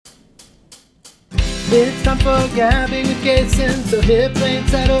It's time for gabbing with Jason, so hip and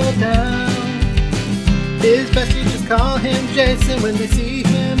settle down. His besties just call him Jason when they see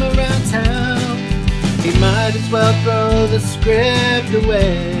him around town. He might as well throw the script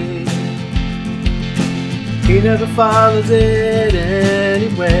away. He never follows it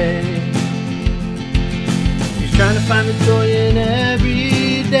anyway. He's trying to find the joy in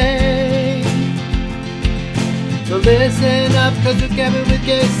every day. So listen up, cause we're gabbing with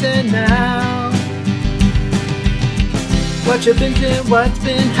Jason now. What you binging, what's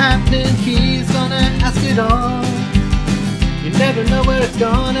been happening, he's gonna ask it all. You never know where it's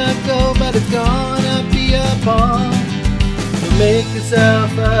gonna go, but it's gonna be a ball. So make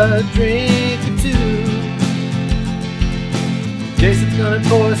yourself a drink or two. Jason's gonna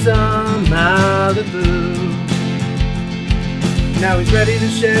pour some Malibu. Now he's ready to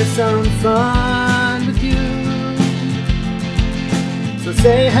share some fun with you. So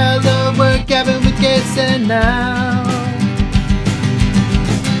say hello, we're gabbing with Jason now.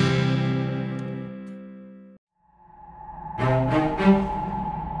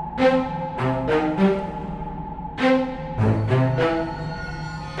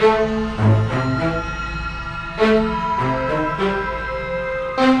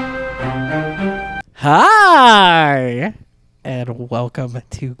 Hi, and welcome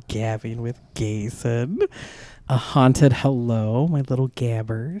to Gabbing with Jason. A haunted hello, my little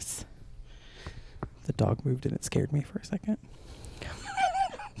gabbers. The dog moved and it scared me for a second.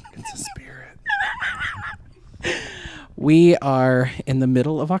 It's a spirit. We are in the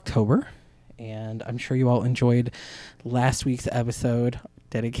middle of October, and I'm sure you all enjoyed last week's episode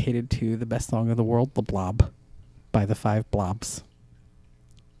dedicated to the best song in the world, The Blob, by the Five Blobs,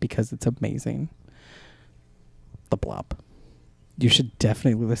 because it's amazing. The Blob. You should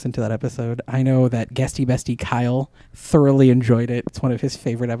definitely listen to that episode. I know that guesty bestie Kyle thoroughly enjoyed it. It's one of his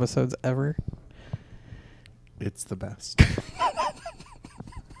favorite episodes ever. It's the best.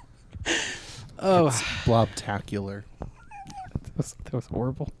 Oh, it's blobtacular. that was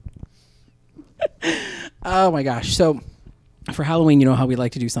horrible. Oh my gosh. So for Halloween, you know how we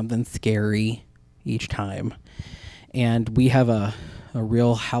like to do something scary each time. And we have a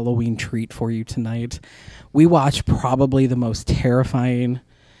real Halloween treat for you tonight. We watched probably the most terrifying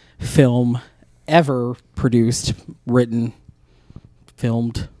film ever produced, written,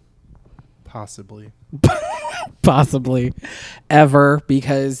 filmed. Possibly ever,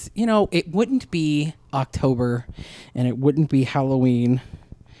 because, you know, it wouldn't be October and it wouldn't be Halloween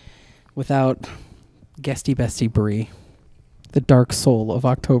without guesty bestie Brie, the dark soul of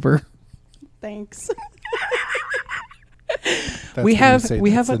October. Thanks. we have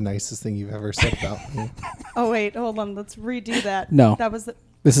the nicest thing you've ever said about me. Oh wait, hold on. Let's redo that. No, that was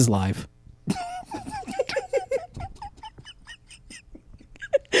this is live.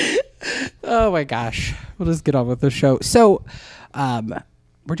 Oh my gosh, we'll just get on with the show. So,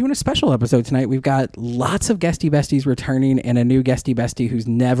 we're doing a special episode tonight. We've got lots of guesty besties returning and a new guesty bestie who's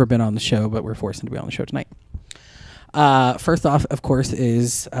never been on the show, but we're forcing to be on the show tonight. First off, of course,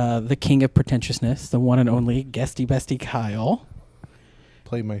 is the king of pretentiousness, the one and only guesty bestie Kyle.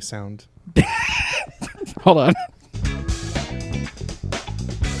 Play my sound. Hold on.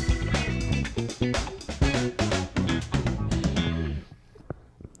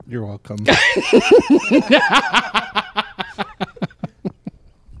 You're welcome.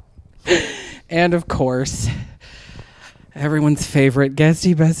 And of course, everyone's favorite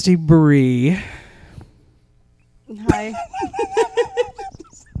guesty bestie Brie. Hi.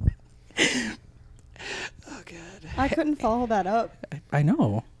 Oh, God. I couldn't follow that up. I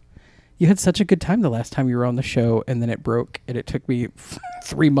know. You had such a good time the last time you were on the show, and then it broke, and it took me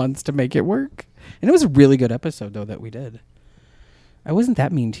 3 months to make it work. And it was a really good episode, though, that we did. I wasn't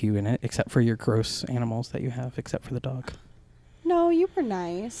that mean to you in it, except for your gross animals that you have, except for the dog. No, you were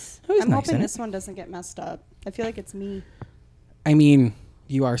nice. I was I'm nice hoping in this one doesn't get messed up. I feel like it's me. I mean,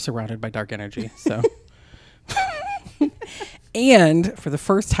 you are surrounded by dark energy, so... And for the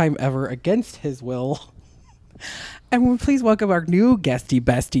first time ever, against his will, and please welcome our new guesty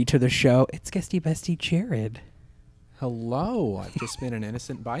bestie to the show. It's guesty bestie Jared. Hello. I've just been an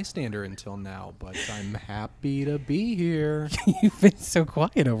innocent bystander until now, but I'm happy to be here. You've been so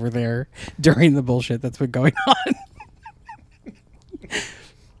quiet over there during the bullshit that's been going on.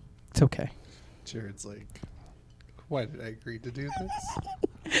 It's okay. Jared's like, why did I agree to do this?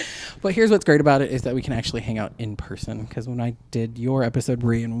 But here's what's great about it is that we can actually hang out in person. Because when I did your episode,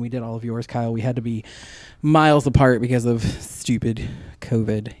 Brie, and when we did all of yours, Kyle, we had to be miles apart because of stupid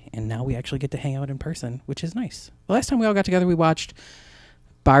COVID. And now we actually get to hang out in person, which is nice. The last time we all got together, we watched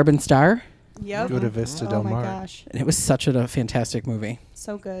Barb and Star. Yep. Go to Vista Del Mar. Oh my gosh. And it was such a fantastic movie.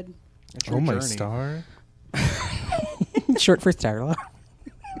 So good. It's your Oh my journey. star. Short for Starla.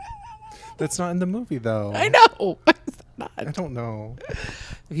 That's not in the movie though. I know. It's not. I don't know.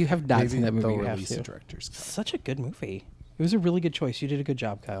 If you have not Maybe seen that movie, they'll you have release to. the director's cut. Such a good movie. It was a really good choice. You did a good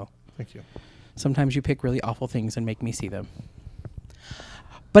job, Kyle. Thank you. Sometimes you pick really awful things and make me see them.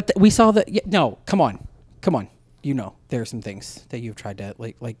 But we saw that. No, come on. You know, there are some things that you've tried to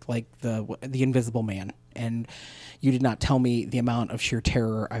like the Invisible Man, and you did not tell me the amount of sheer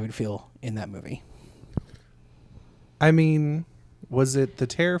terror I would feel in that movie. I mean, was it the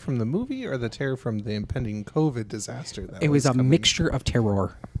terror from the movie or the terror from the impending COVID disaster? That It was a coming? mixture of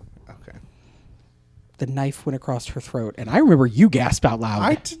terror. Okay. The knife went across her throat, and I remember you gasped out loud.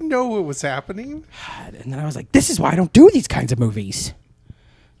 I didn't know what was happening. And then I was like, "This is why I don't do these kinds of movies,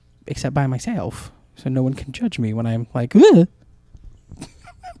 except by myself, so no one can judge me when I'm like." Ugh.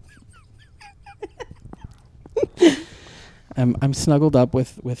 I'm snuggled up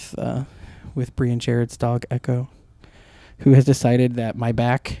with Bree and Jared's dog Echo, who has decided that my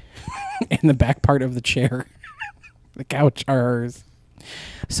back and the back part of the chair, the couch, are hers.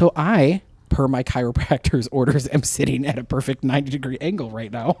 So I, per my chiropractor's orders, am sitting at a perfect 90-degree angle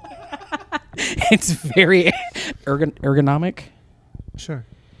right now. It's very ergonomic. Sure.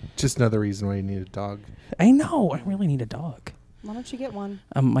 Just another reason why you need a dog. I know. I really need a dog. Why don't you get one?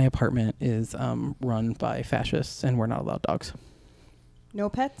 My apartment is run by fascists, and we're not allowed dogs. No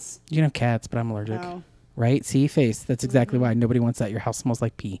pets? You can have cats, but I'm allergic. No. Right? See, face. That's exactly why nobody wants that. Your house smells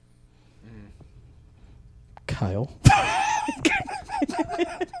like pee. Kyle.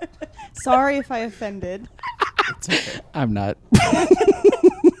 Sorry if I offended. It's okay. I'm not.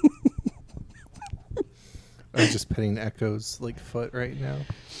 I'm just petting Echo's foot right now.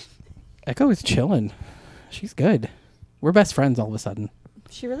 Echo is chilling. She's good. We're best friends all of a sudden.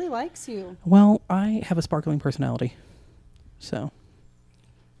 She really likes you. Well, I have a sparkling personality. So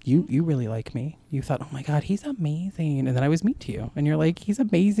you really like me. You thought, "Oh my God, he's amazing." And then I was mean to you. And you're like, "He's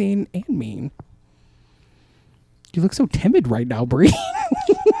amazing and mean." You look so timid right now, Bree.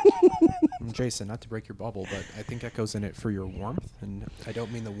 Jason, not to break your bubble, but I think Echo's in it for your warmth, and I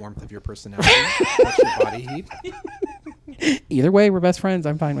don't mean the warmth of your personality. That's your body heat. Either way, we're best friends.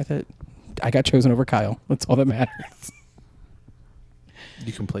 I'm fine with it. I got chosen over Kyle. That's all that matters.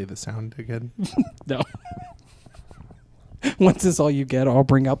 You can play the sound again. No. Once this all you get, I'll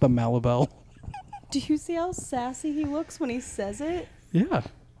bring out the Malibel. Do you see how sassy he looks when he says it? Yeah.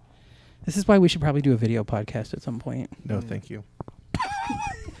 This is why we should probably do a video podcast at some point. No, thank you.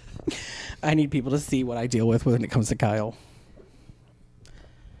 I need people to see what I deal with when it comes to Kyle.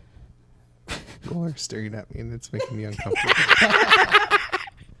 People are staring at me and it's making me uncomfortable.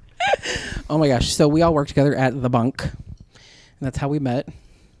 Oh my gosh. So we all worked together at The Bunk. And that's how we met.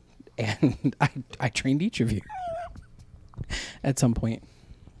 And I trained each of you at some point.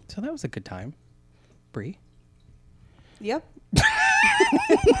 So that was a good time. Bree? Yep.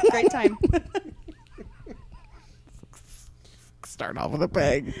 Great time. Start off with a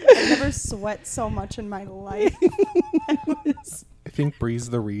bang. I've never sweat so much in my life. I think Bree's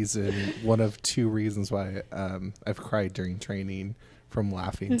the reason, one of two reasons why I've cried during training from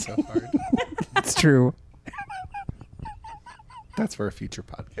laughing so hard. It's true. That's for a future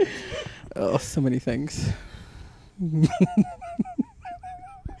podcast. Oh, so many things.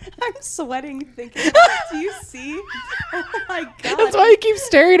 I'm sweating thinking about it. Do you see? Oh my God. That's why I keep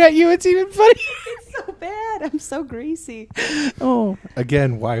staring at you. It's even funny. It's so bad. I'm so greasy. Oh.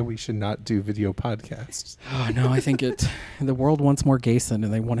 Again, why we should not do video podcasts. Oh no, I think the world wants more Gayson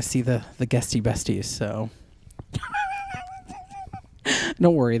and they want to see the guesty besties, so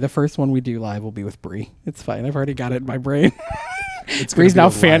don't worry, the first one we do live will be with Bree. It's fine. I've already got it in my brain. It's Bree's gonna now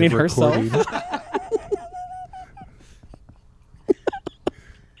be a live fanning herself. recording.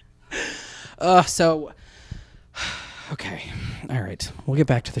 So okay. All right. We'll get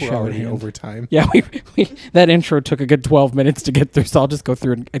back to the We're show. at already hand. over time. Yeah, we that intro took a good 12 minutes to get through, so I'll just go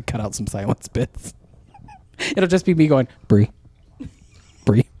through and cut out some silence bits. It'll just be me going, Bree.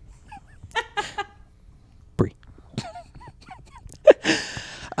 Bree. Bree.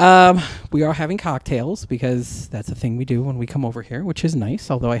 We are having cocktails because that's a thing we do when we come over here, which is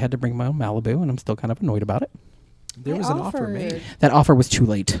nice, although I had to bring my own Malibu, and I'm still kind of annoyed about it. There They was an offer offered. made. That offer was too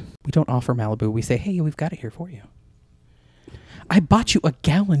late. We don't offer Malibu. We say, hey, we've got it here for you. I bought you a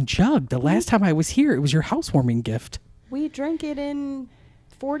gallon jug. The last time I was here, it was your housewarming gift. We drank it in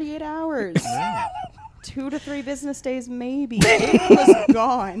 48 hours. 2 to 3 business days, maybe. It was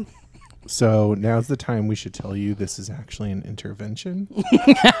gone. So now's the time we should tell you this is actually an intervention.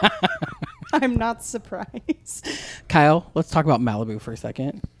 I'm not surprised. Kyle, let's talk about Malibu for a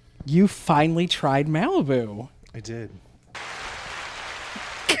second. You finally tried Malibu. I did.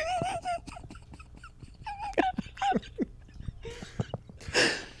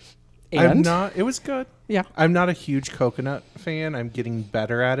 And It was good. yeah, I'm not a huge coconut fan. I'm getting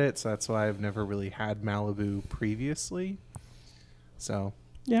better at it, so that's why I've never really had Malibu previously. So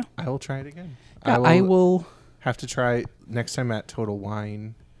yeah. I will try it again. Yeah, I will. have to try next time at Total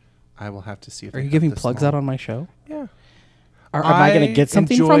Wine. I will have to see if Are they you have giving the plugs small- out on my show? Yeah. Am I going to get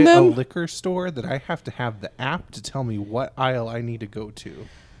something enjoy from them? a liquor store that I have to have the app to tell me what aisle I need to go to.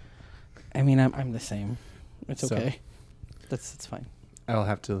 I mean, I'm the same. It's So- okay. That's fine. I'll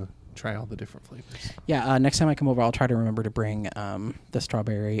have to try all the different flavors. Yeah, next time I come over, I'll try to remember to bring the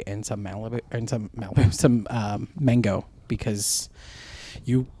strawberry and some mango, because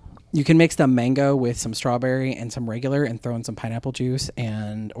you can mix the mango with some strawberry and some regular and throw in some pineapple juice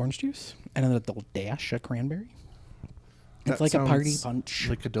and orange juice and then a little dash of cranberry. It's That like a party sounds punch.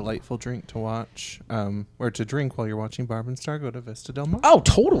 like a delightful drink to watch, or to drink while you're watching Barb and Star go to Vista Del Mar. Oh,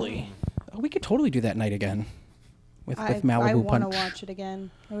 totally. Oh, we could totally do that night again with Malibu I want Punch. to watch it again.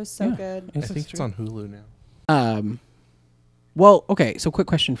 It was so Yeah. good. I think it's on Hulu now. Well, okay, so quick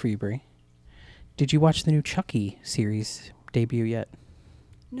question for you, Brie. Did you watch the new Chucky series debut yet?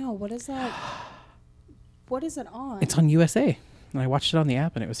 No, what is that? What is it on? It's on USA. And I watched it on the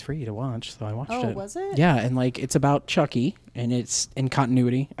app and it was free to watch, so I watched it. Oh, was it? Yeah, and like it's about Chucky and it's in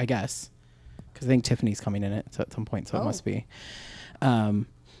continuity, I guess. Because I think Tiffany's coming in it at some point, so it Oh. must be. And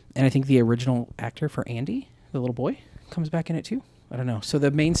I think the original actor for Andy, the little boy, comes back in it too. I don't know. So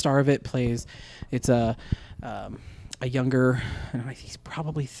the main star of it plays, it's a younger, I don't know, he's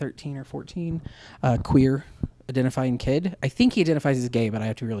probably 13 or 14, queer identifying kid. I think he identifies as gay, but I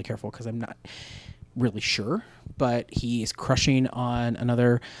have to be really careful because I'm not really sure. But he is crushing on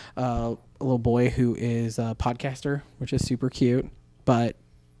another little boy who is a podcaster, which is super cute. But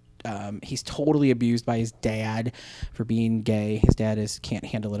he's totally abused by his dad for being gay. His dad can't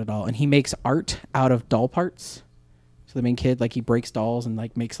handle it at all, and he makes art out of doll parts. So the main kid, like, he breaks dolls and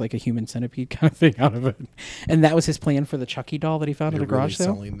like makes like a human centipede kind of thing out of it. And that was his plan for the Chucky doll that he found You're at a garage really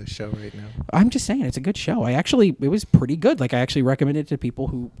sale. selling the show right now. I'm just saying, it's a good show. It was pretty good. Like, I actually recommend it to people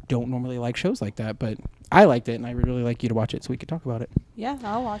who don't normally like shows like that, but I liked it, and I would really like you to watch it so we could talk about it. Yeah,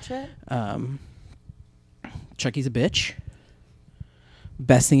 I'll watch it. Chucky's a bitch.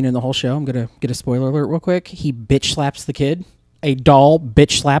 Best scene in the whole show. I'm gonna get a spoiler alert real quick. He bitch slaps the kid. A doll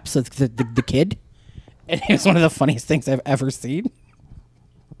bitch slaps the kid, and it was one of the funniest things I've ever seen.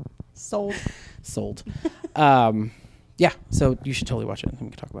 Sold. Sold. Yeah, so you should totally watch it, and we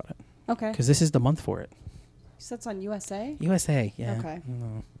can talk about it Okay. because this is the month for it. So it's on USA? USA, yeah. Okay.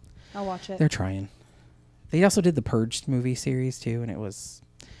 I'll watch it. They're trying. They also did the Purge movie series too, and it was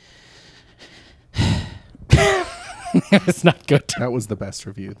it was not good. That was the best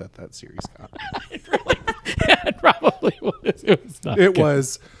review that series got. It probably was. It was not. It good.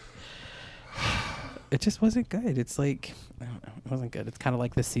 was. It just wasn't good. It's like, I don't know. It wasn't good. It's kind of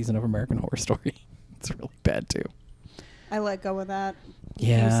like this season of American Horror Story. It's really bad too. I let go of that. a few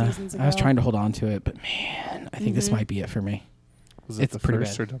Yeah, seasons I was ago. trying to hold on to it, but man, I think this might be it for me. Was it It's the pretty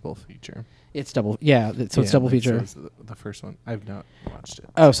first bad. or double feature? It's double. Yeah, so it's double feature. It was the first one. I've not watched it.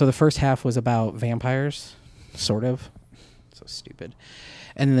 Oh, so the first half was about vampires, sort of. So stupid.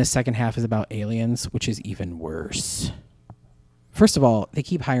 And then the second half is about aliens, which is even worse. First of all, they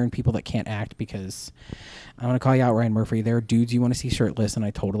keep hiring people that can't act because I'm going to call you out, Ryan Murphy. There are dudes you want to see shirtless, and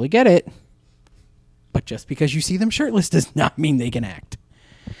I totally get it. But just because you see them shirtless does not mean they can act.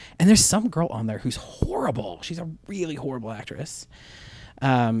 And there's some girl on there who's horrible. She's a really horrible actress.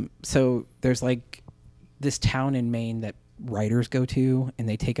 So there's like this town in Maine that writers go to, and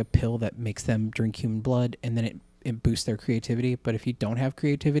they take a pill that makes them drink human blood, and then it boosts their creativity. But if you don't have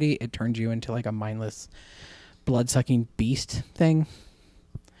creativity, it turns you into like a mindless blood-sucking beast thing.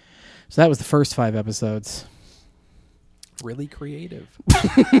 So that was the first 5 episodes. Really creative.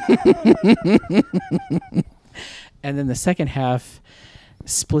 And then the second half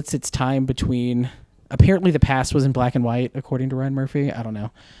splits its time between, apparently the past was in black and white, according to Ryan Murphy. I don't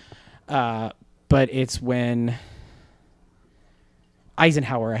know. But it's when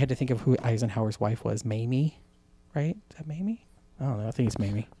Eisenhower, I had to think of who Eisenhower's wife was. Mamie, right? Is that Mamie? I don't know. I think it's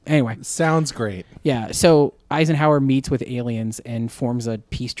Mamie. Anyway. Sounds great. Yeah, so Eisenhower meets with aliens and forms a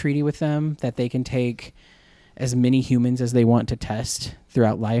peace treaty with them that they can take as many humans as they want to test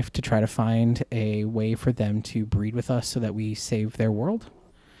throughout life to try to find a way for them to breed with us so that we save their world.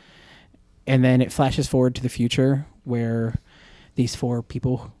 And then it flashes forward to the future where these 4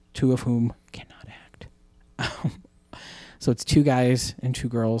 people, 2 of whom cannot act. So it's 2 guys and 2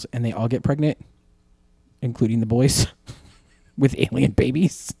 girls, and they all get pregnant, including the boys, with alien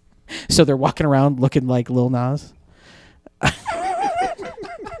babies. So they're walking around looking like Lil Nas.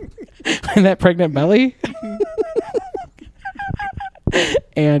 And that pregnant belly.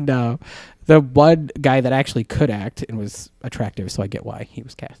 And the one guy that actually could act and was attractive, so I get why he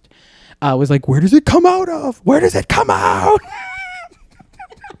was cast, was like, where does it come out of? Where does it come out?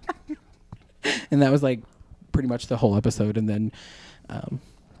 And that was like pretty much the whole episode. And then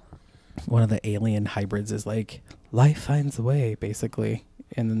one of the alien hybrids is like, life finds a way, basically.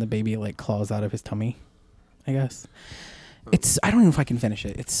 And then the baby like claws out of his tummy, I guess. I don't know if I can finish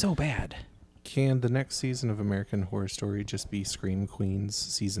it. It's so bad. Can the next season of American Horror Story just be Scream Queens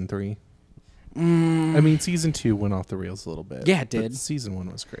season 3? I mean, season 2 went off the rails a little bit. Yeah, it but did. Season 1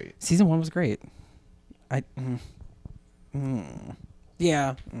 was great. Season 1 was great.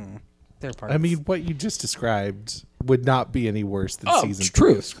 Yeah. There are parts. I mean, what you just described would not be any worse than season 3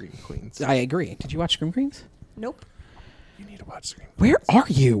 true. of Scream Queens. I agree. Did you watch Scream Queens? Nope. You need to watch Scream Queens. Where are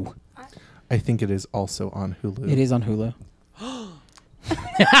you? I think it is also on Hulu. It is on Hulu.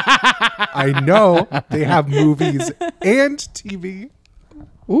 I know they have movies and TV.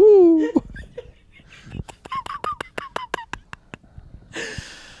 Ooh.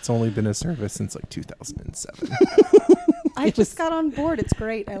 It's only been a service since like 2007. I just got on board. It's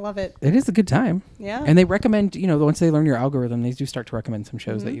great. I love it. It is a good time. Yeah. And they recommend, once they learn your algorithm, they do start to recommend some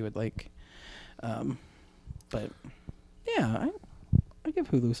shows that you would like. But yeah, I give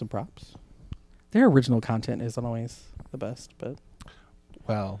Hulu some props. Their original content isn't always the best, but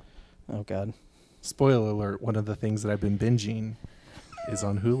Well, oh god. spoiler alert, one of the things that I've been binging is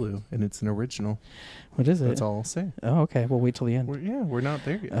on Hulu, and it's an original. What is it? That's all I'll say. Oh, okay. We'll wait till the end. We're not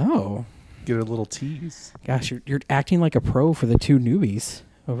there yet. Oh. Get a little tease. Gosh, you're acting like a pro for the two newbies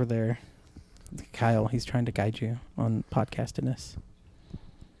over there. Kyle, he's trying to guide you on podcastiness.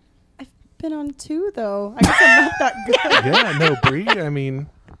 I've been on 2 though. I guess I'm not that good. Yeah, no, Bree, I mean,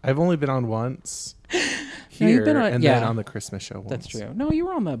 I've only been on once No, here you've been on- and yeah. then on the Christmas show once. That's true. No, you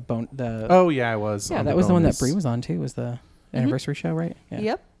were on the Oh, yeah, I was. yeah, on that was the one that bonus. Bree was on too. Was the anniversary show, right? Yeah.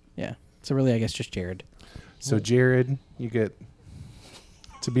 Yep. Yeah. So really, I guess just Jared. So, Jared, you get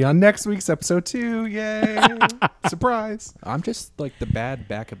to be on next week's episode 2. Yay. Surprise. I'm just like the bad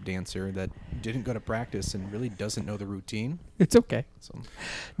backup dancer that didn't go to practice and really doesn't know the routine. It's okay. So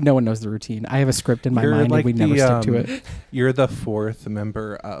No one knows the routine. I have a script in my You're mind, like and we never the, stick to it. You're the 4th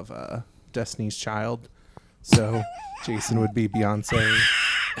member of Destiny's Child. So, Jason would be Beyonce.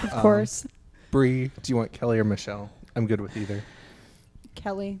 Of course. Bree, do you want Kelly or Michelle? I'm good with either.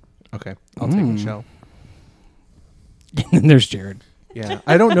 Kelly. Okay, I'll take Michelle. And then there's Jared. Yeah,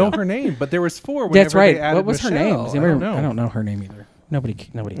 I don't know her name, but there was 4. That's whenever right. they added What was her name? Michelle. Does I anybody- don't know. I don't know her name either. Nobody It's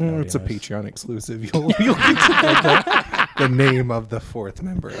a knows. Patreon exclusive. You'll get to know the name of the 4th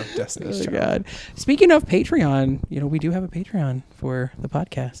member of Destiny's Oh, Child. God. Speaking of Patreon, we do have a Patreon for the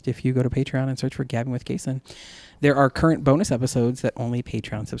podcast. If you go to Patreon and search for Gabbing with Kason, there are current bonus episodes that only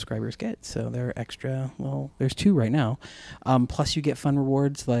Patreon subscribers get. So they're extra. Well, there's 2 right now. Plus, you get fun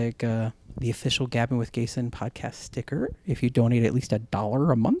rewards like the official Gabbing with Kason podcast sticker if you donate at least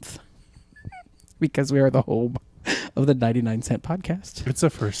 $1 a month, because we are the home of the 99-cent podcast. It's a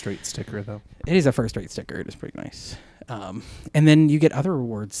first-rate sticker, though. It is a first-rate sticker. It is pretty nice. And then you get other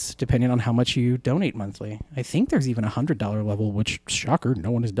rewards depending on how much you donate monthly. I think there's even a $100 level, which, shocker, no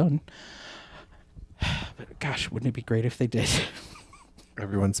one has done. But gosh, wouldn't it be great if they did?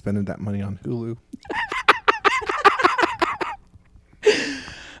 Everyone's spending that money on Hulu.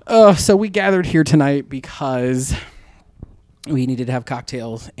 So we gathered here tonight because we needed to have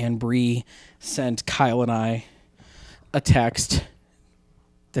cocktails, and Bree sent Kyle and I a text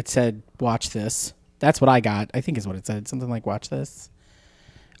that said, watch this. That's what I got, I think is what it said. Something like, watch this.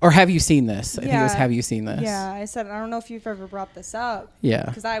 Or have you seen this? I think it was, have you seen this? Yeah, I said, I don't know if you've ever brought this up. Yeah.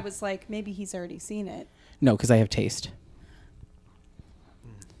 Because I was like, maybe he's already seen it. No, because I have taste.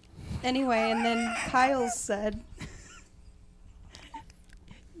 Anyway, and then Kyle said,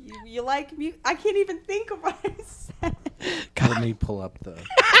 you like me? I can't even think of what I said. Let me pull up the...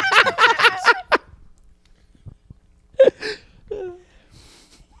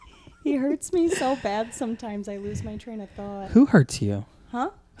 He hurts me so bad sometimes I lose my train of thought. Who hurts you?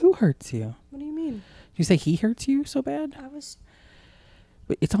 Huh? Who hurts you? What do you mean? Did you say he hurts you so bad? I was...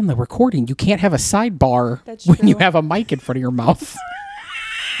 But it's on the recording. You can't have a sidebar That's when you true. have a mic in front of your mouth.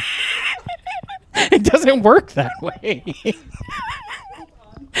 It doesn't work that way.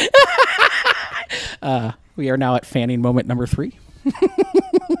 We are now at fanning moment number 3.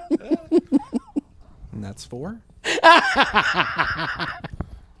 and that's 4.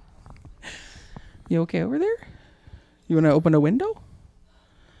 You okay over there? You want to open a window?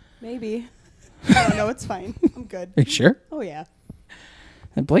 Maybe. Oh, no, it's fine. I'm good. Are you sure? Oh, yeah.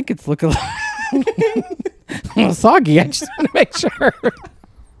 The blankets look a little soggy. I just want to make sure.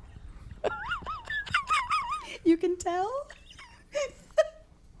 You can tell?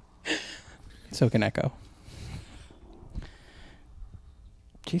 So can Echo.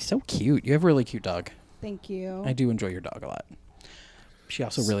 She's so cute. You have a really cute dog. Thank you. I do enjoy your dog a lot. She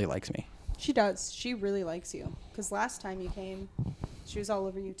also really likes me. She does. She really likes you. Because last time you came, she was all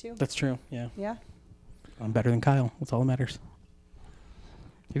over you too. That's true. Yeah. Yeah. I'm better than Kyle. That's all that matters.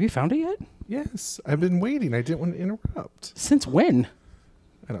 Have you found it yet? Yes, I've been waiting. I didn't want to interrupt. Since when?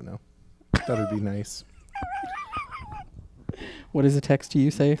 I don't know. That would be nice. What does the text to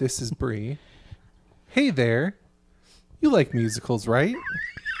you say? This is Bree. Hey there. You like musicals, right?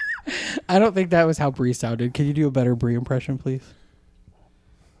 I don't think that was how Bree sounded. Can you do a better Bree impression, please?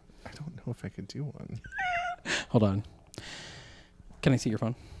 I don't know if I could do one. Hold on. Can I see your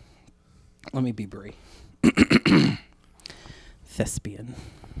phone? Let me be Bree. Thespian.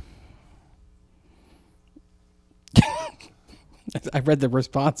 I read the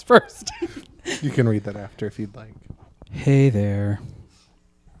response first. You can read that after if you'd like. Hey there.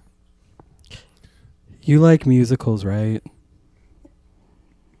 You like musicals, right?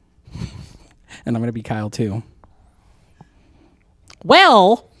 And I'm going to be Kyle too.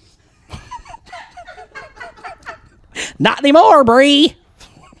 Well, not anymore, Bree.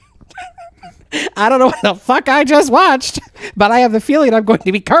 I don't know what the fuck I just watched, but I have the feeling I'm going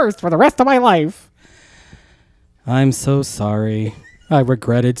to be cursed for the rest of my life. I'm so sorry. I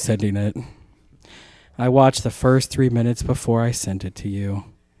regretted sending it. I watched the first 3 minutes before I sent it to you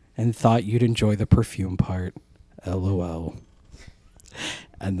and thought you'd enjoy the perfume part. LOL.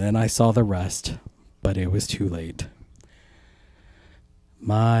 And then I saw the rest, but it was too late.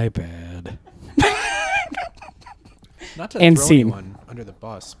 My bad. Not to And throw scene. anyone under the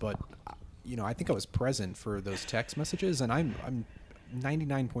bus, but I think I was present for those text messages, and I'm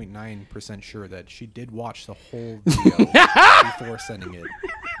 99.9% sure that she did watch the whole video before sending it.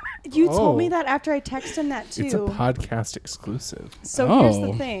 You told me Oh. that after I texted him that too. It's a podcast exclusive. So here's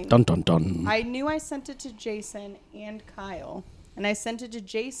the thing. Dun dun dun. I knew I sent it to Jason and Kyle. And I sent it to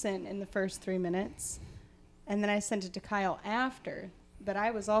Jason in the first 3 minutes. And then I sent it to Kyle after. But I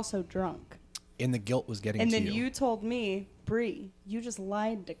was also drunk. And the guilt was getting And to then you. you told me, Bree, you just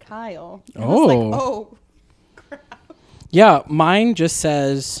lied to Kyle. And Oh. I was like, oh, crap. Yeah, mine just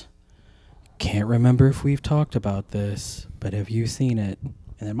says, can't remember if we've talked about this, but have you seen it?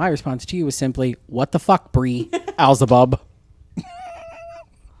 And then my response to you was simply, what the fuck, Bree? Alzabub.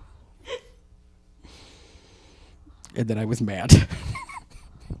 And then I was mad.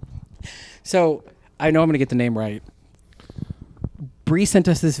 So I know I'm going to get the name right. Bree sent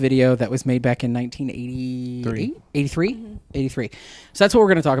us this video that was made back in 1988? 83? 83. So that's what we're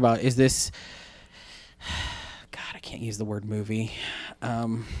going to talk about is this... God, I can't use the word movie. I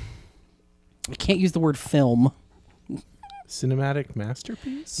can't use the word film. Cinematic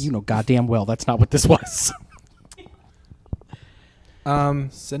masterpiece? You know goddamn well that's not what this was.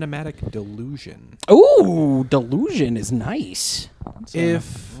 Cinematic delusion. Ooh, delusion is nice.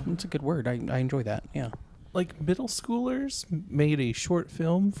 That's a good word. I enjoy that. Yeah. like middle schoolers made a short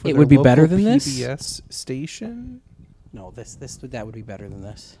film for It their would be better local than this? PBS station. No, that would be better than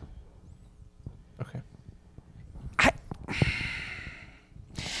this. Okay.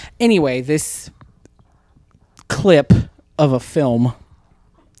 Anyway, this clip of a film.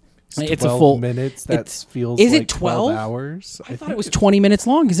 It's a 12 full minutes. That it's- feels is it like 12? hours. I thought it was 20 minutes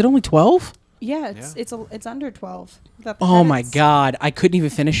long. Is it only 12? Yeah, Yeah. it's under 12. Without the Oh my credits. god, I couldn't even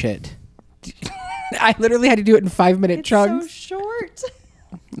finish it. I literally had to do it in 5-minute It's chunks. so short.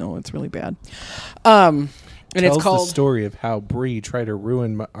 No, it's really bad. And Tells it's called the story of how Bree tried to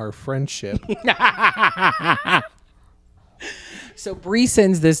ruin our friendship. So Bree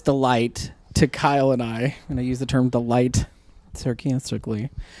sends this delight to Kyle and I use the term delight sarcastically.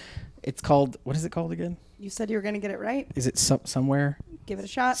 It's called, what is it called again? You said you were going to get it right. Is it somewhere? Give it a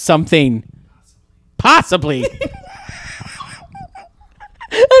shot. Something. Possibly. I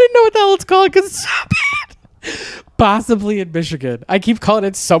didn't know what the hell it's called because it's so bad. Possibly in Michigan. I keep calling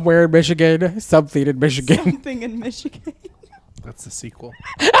it somewhere in Michigan, something in Michigan. Something in Michigan. That's the sequel.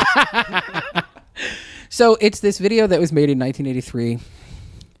 So it's this video that was made in 1983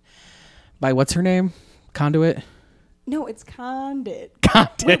 by what's her name? Conduit? No, it's Condit.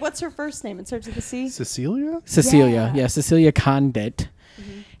 Condit. Wait, what's her first name? It starts with a C. Cecilia? Cecilia. Yeah. Yeah, Cecilia Condit.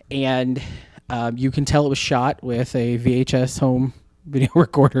 And you can tell it was shot with a VHS home video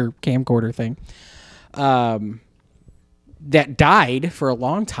recorder, camcorder thing. That died for a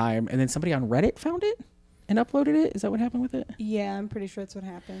long time, and then somebody on Reddit found it and uploaded it. Is that what happened with it? Yeah, I'm pretty sure that's what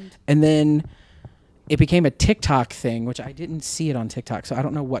happened. And then it became a TikTok thing, which I didn't see it on TikTok, so I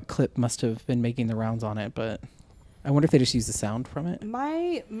don't know what clip must have been making the rounds on it, but I wonder if they just used the sound from it.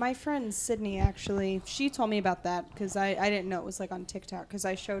 My friend Sydney, actually, she told me about that because I didn't know it was like on TikTok because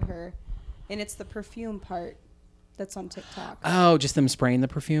I showed her and it's the perfume part that's on TikTok. Oh, just them spraying the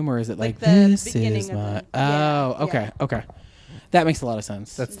perfume, or is it like the this beginning is of my? the- yeah, Oh, okay, yeah. okay. That makes a lot of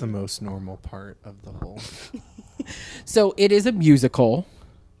sense. That's the most normal part of the whole. So it is a musical,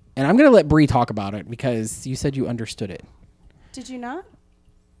 and I'm gonna let Bree talk about it because you said you understood it. Did you not?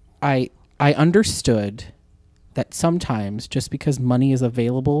 I understood that sometimes just because money is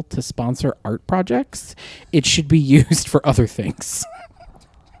available to sponsor art projects, it should be used for other things.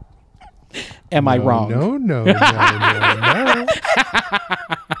 Am I wrong? No.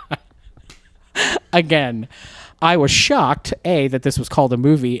 Again, I was shocked, A, that this was called a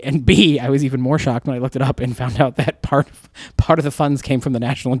movie, and B, I was even more shocked when I looked it up and found out that part of the funds came from the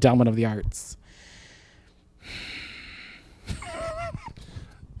National Endowment of the Arts.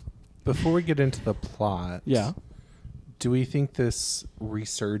 Before we get into the plot, Yeah. do we think this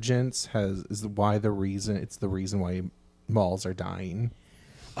resurgence is why the reason it's the reason why malls are dying?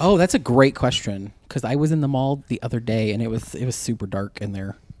 Oh, that's a great question because I was in the mall the other day and it was super dark in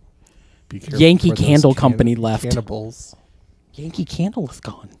there. Be careful Yankee for those Candle Company left. Cannibals. Yankee Candle is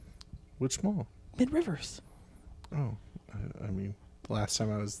gone. Which mall? Mid Rivers. Oh, I mean, the last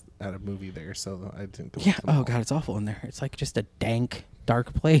time I was at a movie there, so I didn't go. Yeah. to the Oh mall. God, it's awful in there. It's like just a dank,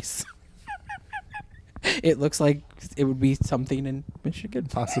 dark place. It looks like it would be something in Michigan.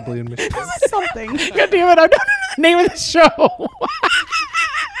 Possibly in Michigan. Something. God damn it! I don't know the name of the show.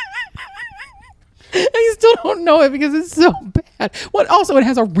 I still don't know it because it's so bad. What? Also, it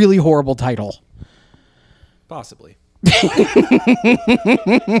has a really horrible title. Possibly. This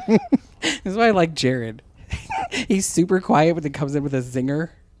is why I like Jared. He's super quiet, but then comes in with a zinger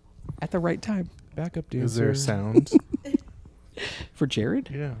at the right time. Backup dancer. Is there a sound? For Jared?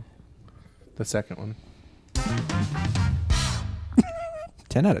 Yeah. The second one.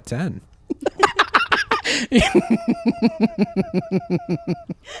 10 out of 10.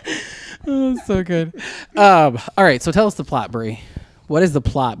 Oh, so good. All right, so tell us the plot, Brie. What is the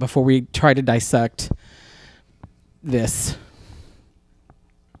plot before we try to dissect this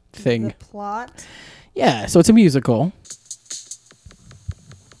thing? The plot. Yeah, so it's a musical.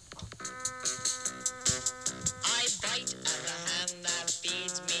 I bite at the hand that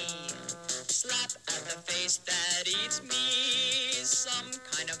feeds me, slap at the face that eats me. Some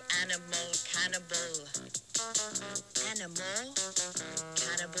kind of animal cannibal. Animal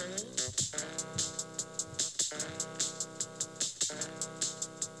cannibal.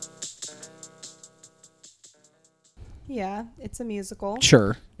 Yeah, it's a musical.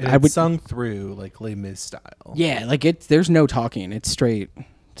 Sure. And I it's would. sung through like Les Mis style. Yeah, like it's there's no talking. It's straight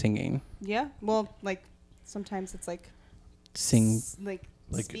singing. Yeah. Well, like sometimes it's like Sing. like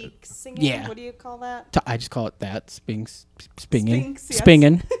Like, speak singing. yeah. What do you call that? I just call it that. Spinging. Spinks, yes.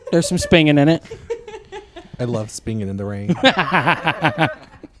 Spinging. There's some spinging in it. I love spinging in the rain.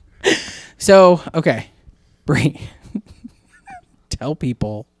 So, okay. Brie, tell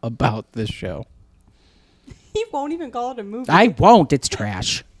people about this show. He won't even call it a movie. I won't. It's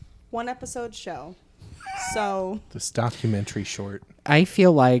trash. One episode show. So This documentary short. I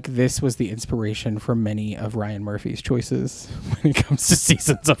feel like this was the inspiration for many of Ryan Murphy's choices when it comes to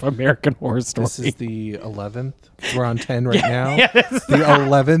seasons of American Horror Story. This is the 11th. We're on 10 right now. The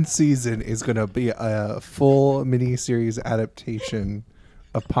 11th season is going to be a full miniseries adaptation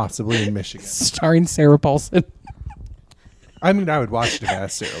of Possibly in Michigan. starring Sarah Paulson. I mean, I would watch it if it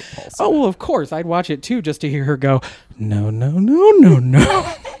has Sarah Paulson. Oh, well, of course. I'd watch it too just to hear her go, no, no, no, no, no. No,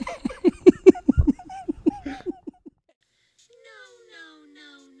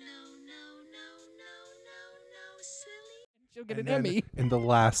 no, no, no, no, silly. She'll get And an then Emmy. in the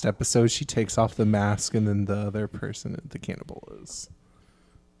last episode, she takes off the mask, and then the other person, the cannibal, is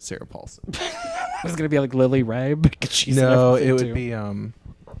Sarah Paulson. It's going to be like Lily Rabe. Because she's in No, everything, it would too. be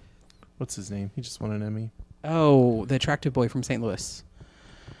what's his name? He just won an Emmy. Oh, the attractive boy from St. Louis.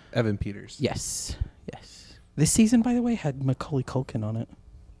 Evan Peters. Yes. Yes. This season, by the way, had Macaulay Culkin on it.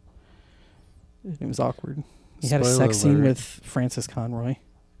 It was awkward. He had a Spoiler sex scene alert. with Francis Conroy.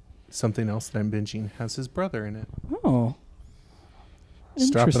 Something else that I'm binging has his brother in it. Oh.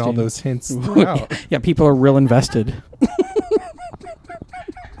 Just dropping all Interesting. those hints throughout. Yeah, people are real invested.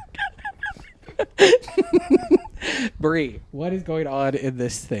 Brie, what is going on in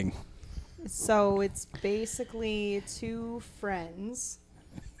this thing? So it's basically two friends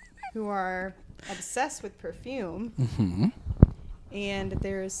who are obsessed with perfume. Mm-hmm. And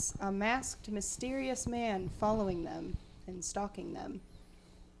there's a masked, mysterious man following them and stalking them.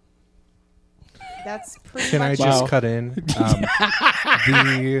 That's pretty Can I much just Wow. cut in?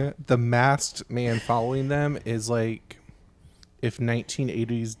 The masked man following them is like if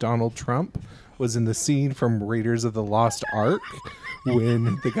 1980s Donald Trump was in the scene from Raiders of the Lost Ark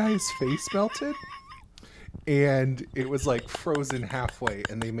when the guy's face melted. And it was like frozen halfway,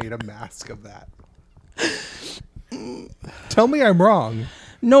 and they made a mask of that. Tell me I'm wrong.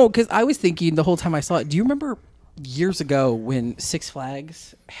 No, because I was thinking the whole time I saw it. Do you remember years ago when Six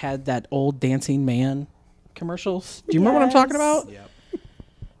Flags had that old dancing man commercials? Do you remember what I'm talking about? Yep.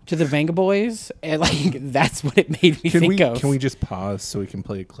 To the Venga Boys, and like that's what it made me think of. Can we just pause so we can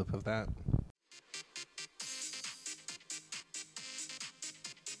play a clip of that?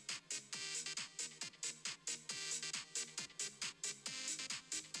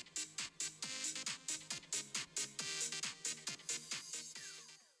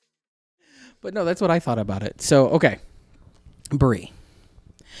 But no, that's what I thought about it. So, okay. Brie.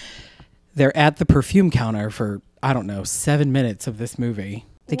 They're at the perfume counter for, I don't know, 7 minutes of this movie.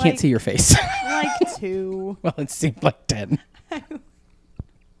 They can't see your face. Like 2. Well, it seemed like 10.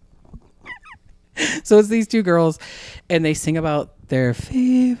 So it's these two girls, and they sing about their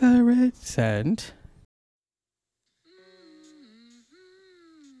favorite scent.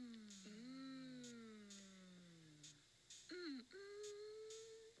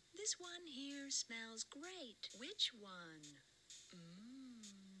 This one here smells great. Which one?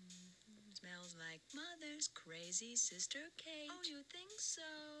 Smells like Mother's crazy sister Kate. Oh, you think so?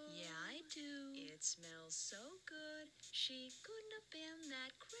 Yeah, I do. It smells so good. She couldn't have been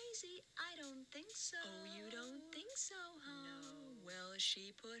that crazy. I don't think so. Oh, you don't think so, huh? No. Well,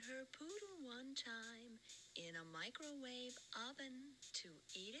 she put her poodle one time in a microwave oven to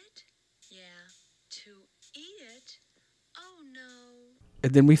eat it. Yeah, to eat it. Oh, no.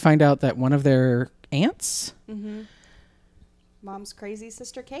 And then we find out that one of their aunts. Mom's crazy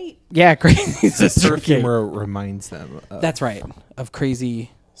sister Kate. Yeah, crazy sister Kate. Perfumer reminds them. That's right, of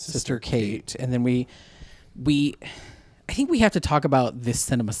crazy sister Kate. And then we, I think we have to talk about this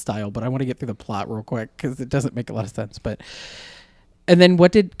cinema style, but I want to get through the plot real quick because it doesn't make a lot of sense. But, and then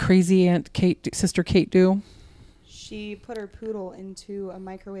what did crazy Aunt Kate, sister Kate do? She put her poodle into a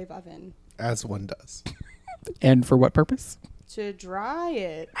microwave oven. As one does. And for what purpose? To dry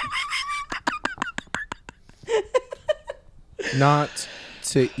it. Not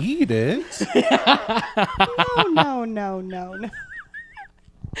to eat it. No.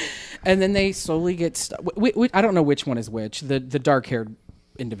 And then they slowly get stuck. I don't know which one is which. The dark-haired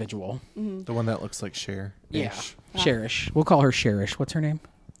individual. The one that looks like Cher. Yeah. Cherish. We'll call her Cherish. What's her name?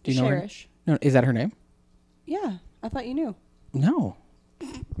 Do you know her? Cherish. No, is that her name? Yeah, I thought you knew. No.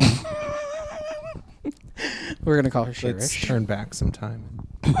 We're going to call her Cherish. Let's turn back some time.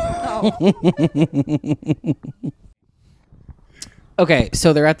 Okay,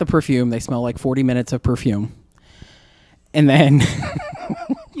 so they're at the perfume. They smell like 40 minutes of perfume. And then...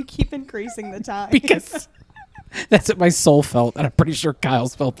 You keep increasing the time. because that's what my soul felt, and I'm pretty sure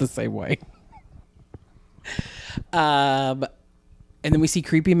Kyle's felt the same way. And then we see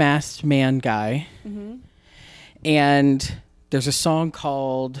creepy masked man guy. And there's a song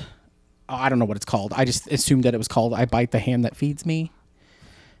called... Oh, I don't know what it's called. I just assumed that it was called I Bite the Hand That Feeds Me.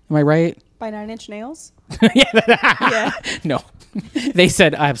 Am I right? By 9 Inch Nails? Yeah. No. They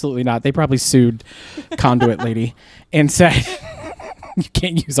said absolutely not. They probably sued Conduit Lady and said, you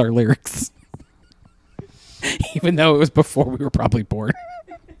can't use our lyrics. Even though it was before we were probably born.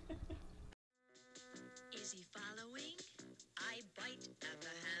 Is he following? I bite at the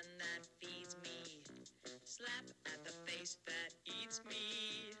hand that feeds me. Slap at the face that eats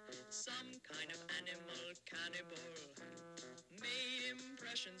me. Some kind of animal cannibal made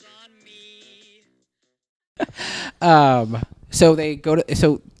impressions on me. So they go to,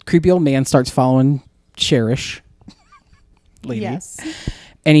 so creepy old man starts following Cherish lady. Yes.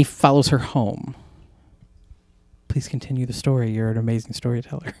 And he follows her home. Please continue the story. You're an amazing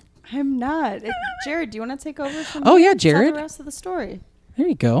storyteller. I'm not. Jared, do you want to take over from Oh, me yeah, and tell Jared. the rest of the story? There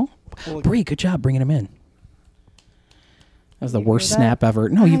you go. Brie, good job bringing him in. That was the You worst hear that? snap ever.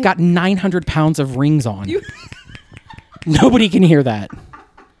 No, you've got 900 pounds of rings on. Nobody can hear that.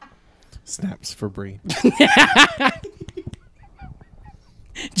 Snaps for Brie.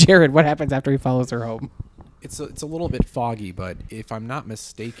 Jared, what happens after he follows her home? It's a little bit foggy, but if I'm not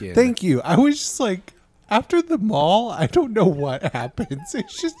mistaken, Thank you. I was just like, after the mall, I don't know what happens.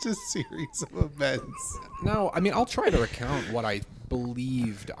 It's just a series of events. No, I mean I'll try to recount what I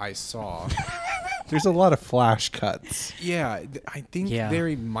believed I saw. There's a lot of flash cuts. Yeah, I think Yeah.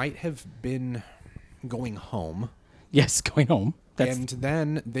 they might have been going home. Yes, going home. And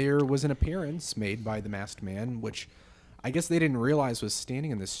then there was an appearance made by the masked man, which I guess they didn't realize was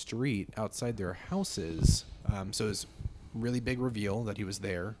standing in the street outside their houses. So it was a really big reveal that he was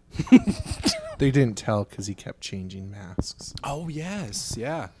there. They didn't tell because he kept changing masks. Oh yes,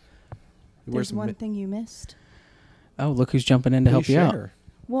 yeah. He There's wears one thing you missed. Oh, look who's jumping in to help you out.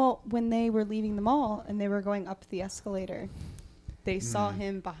 Well, when they were leaving the mall and they were going up the escalator, they saw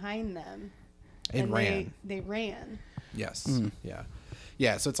him behind them. And ran. They ran. Yes. Yeah.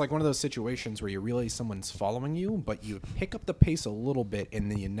 Yeah, so it's like one of those situations where you realize someone's following you, but you pick up the pace a little bit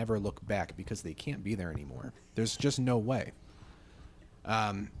and then you never look back because they can't be there anymore. There's just no way.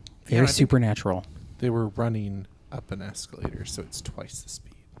 Very supernatural. They were running up an escalator, so it's twice the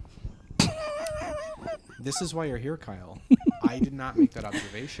speed. This is why you're here, Kyle. I did not make that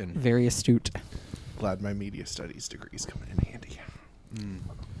observation. Very astute. Glad my media studies degree's coming in handy.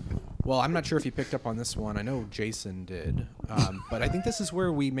 Well, I'm not sure if you picked up on this one. I know Jason did. But I think this is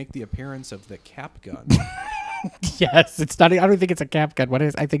where we make the appearance of the cap gun. Yes, it's not. I don't think it's a cap gun. What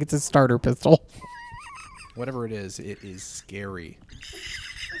is? I think it's a starter pistol. Whatever it is scary.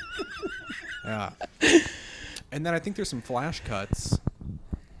 Yeah. And then I think there's some flash cuts.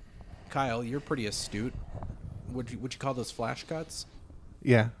 Kyle, you're pretty astute. Would you call those flash cuts?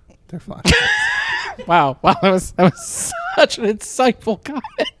 Yeah, they're flashlights. Wow, that was such an insightful comment.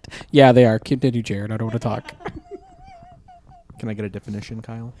 Yeah, they are. Continue, Jared. I don't want to talk. Can I get a definition,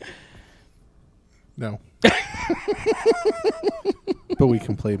 Kyle? No. But we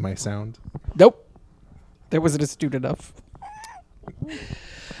can play my sound. Nope. That wasn't astute enough.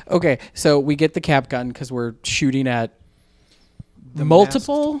 Okay, so we get the cap gun because we're shooting at The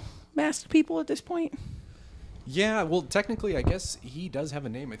multiple masked people at this point. Yeah, well, technically, I guess he does have a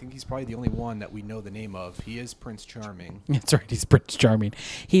name. I think he's probably the only one that we know the name of. He is Prince Charming. That's right. He's Prince Charming.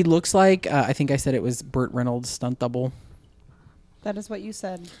 He looks like, I think I said it was Burt Reynolds' stunt double. That is what you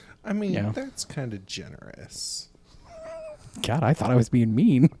said. I mean, Yeah. that's kind of generous. God, I thought I was being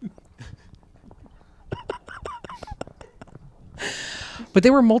mean. But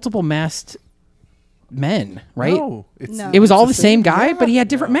there were multiple masked men, right? No, No. It was all it's the same guy, yeah. but he had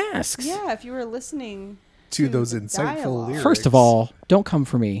different masks. Yeah, if you were listening To those the insightful dialogue. lyrics. First of all, don't come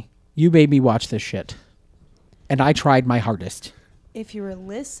for me. You made me watch this shit. And I tried my hardest. If you were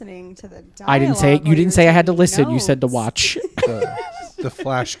listening to the dialogue, I didn't say while you didn't say I had to taking listen. You said to notes. watch. the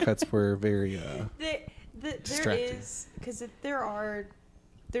flash cuts were very There Distracting. is because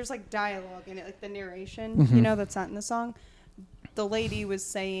there's like dialogue in it, like the narration. Mm-hmm. You know, that's not in the song. The lady was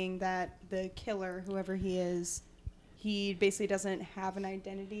saying that the killer, whoever he is, he basically doesn't have an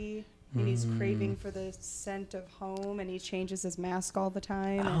identity. And he's craving for the scent of home, and he changes his mask all the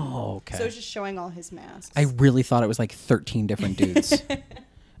time. and Oh, okay. So it's just showing all his masks. I really thought it was like 13 different dudes.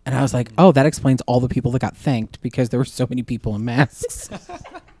 And I was like, oh, that explains all the people that got thanked because there were so many people in masks.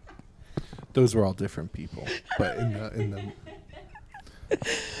 those were all different people, but in the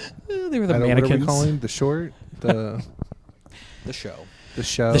They were the I don't, what are we mannequins. calling the short The show. the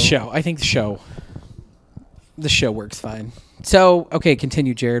show The show. I think the show. The show works fine. So, okay,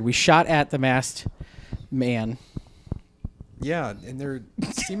 continue, Jared. We shot at the masked man. Yeah, and there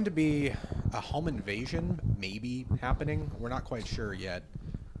seemed to be a home invasion maybe happening. We're not quite sure yet.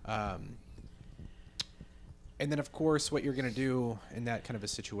 And then, of course, what you're going to do in that kind of a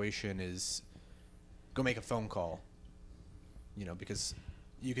situation is go make a phone call. You know, because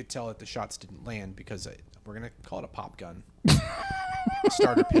you could tell that the shots didn't land because we're going to call it a pop gun.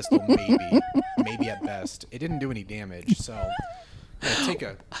 Starter pistol, maybe at best. It didn't do any damage, so take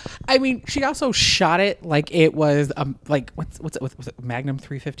a. I mean, she also shot it like it was like what's it? Was it Magnum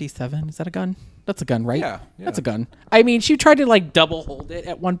 357? Is that a gun? That's a gun, right? Yeah. That's a gun. I mean, she tried to like double hold it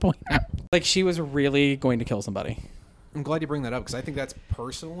at one point. Like she was really going to kill somebody. I'm glad you bring that up because I think that's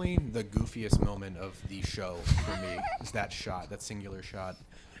personally the goofiest moment of the show for me. Is that shot, that singular shot.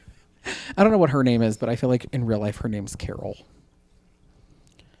 I don't know what her name is, but I feel like in real life her name's Carol.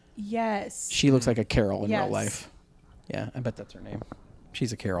 Yes. She looks like a Carol in real Yes. life. Yeah, I bet that's her name.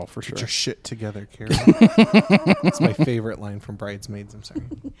 She's a Carol for sure. Get your shit together, Carol. It's my favorite line from Bridesmaids. I'm sorry.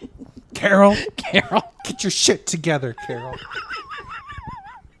 Carol. Carol. Get your shit together, Carol.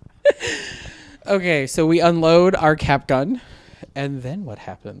 Okay, so we unload our cap gun, and then what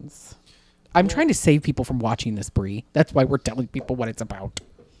happens? I'm trying to save people from watching this, Bree. That's why we're telling people what it's about.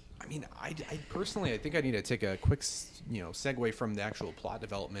 I mean, I personally, I think I need to take a quick, segue from the actual plot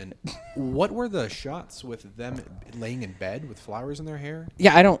development. What were the shots with them laying in bed with flowers in their hair?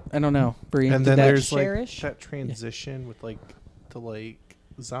 Yeah, I don't know, Bree. And did then that- there's like Cherish? that transition with like the like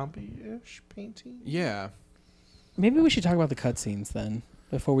zombie-ish painting. Yeah. maybe we should talk about the cutscenes then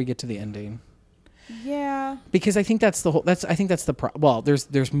before we get to the ending. Yeah. Because I think that's the whole. I think that's the well.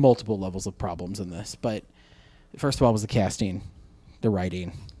 There's multiple levels of problems in this, but first of all was the casting, the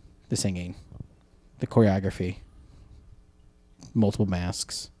writing, the singing, the choreography, multiple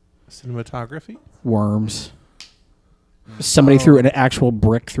masks. Cinematography? Worms. Somebody threw an actual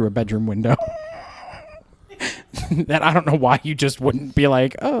brick through a bedroom window. That I don't know why you just wouldn't be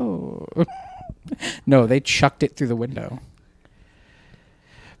like, oh. No, they chucked it through the window.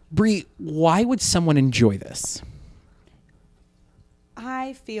 Bree, why would someone enjoy this?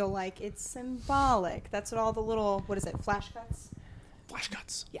 I feel like it's symbolic. That's what all the little, what is it, flash cuts? Flash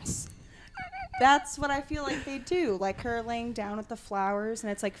cuts. Yes. That's what I feel like they do. Like her laying down with the flowers,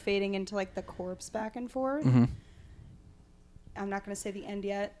 and it's like fading into like the corpse back and forth. Mm-hmm. I'm not going to say the end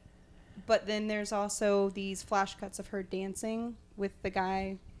yet. But then there's also these flash cuts of her dancing with the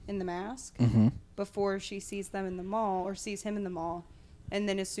guy in the mask before she sees them in the mall, or sees him in the mall. And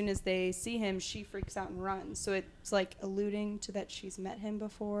then as soon as they see him, she freaks out and runs. So it's like alluding to that she's met him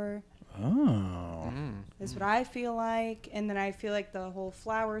before. Oh. Is what I feel like. And then I feel like the whole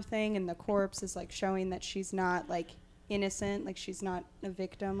flower thing and the corpse is like showing that she's not like innocent, like she's not a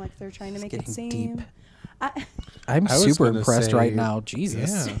victim, like they're trying to make it getting seem. deep. I I'm I was super gonna impressed say- right now.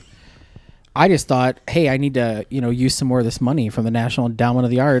 Jesus. Yeah. I just thought, hey, I need to, use some more of this money from the National Endowment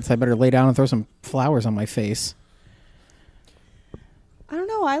of the Arts. I better lay down and throw some flowers on my face. don't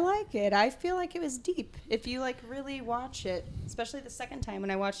know. I like it. I feel like it was deep. If you like really watch it, especially the second time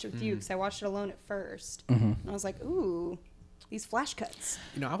when I watched it with you, because I watched it alone at first, and I was like, ooh, these flash cuts.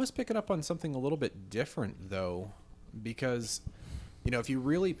 I was picking up on something a little bit different, though, because, if you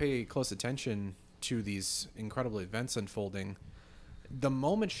really pay close attention to these incredible events unfolding, the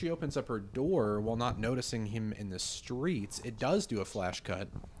moment she opens up her door while not noticing him in the streets, it does do a flash cut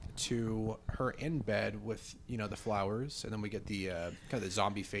to her in bed with, the flowers, and then we get the kind of the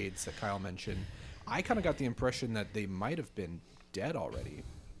zombie fades that Kyle mentioned. I kind of got the impression that they might have been dead already.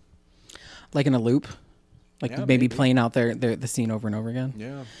 Like in a loop? Like Yeah, maybe maybe. playing out the scene over and over again?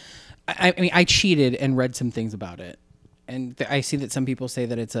 Yeah. I mean, I cheated and read some things about it. And I see that some people say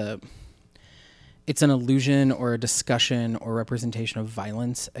that it's an illusion or a discussion or representation of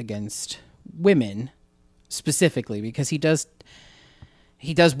violence against women specifically, because he does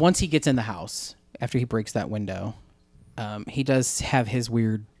once he gets in the house after he breaks that window, he does have his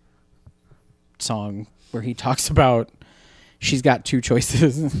weird song where he talks about she's got two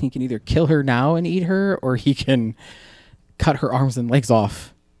choices. He can either kill her now and eat her, or he can cut her arms and legs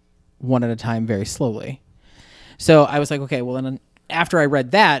off one at a time very slowly. So I was like, okay, well then after I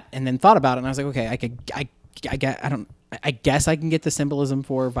read that and then thought about it, and I was like, okay, I guess I can get the symbolism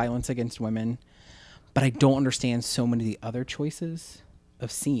for violence against women, but I don't understand so many of the other choices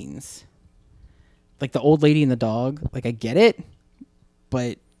of scenes. Like the old lady and the dog, like I get it,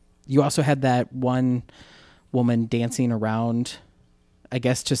 but you also had that one woman dancing around, I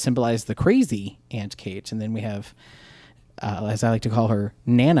guess to symbolize the crazy Aunt Kate, and then we have, as I like to call her,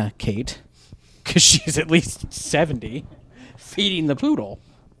 Nana Kate, because she's at least 70, feeding the poodle.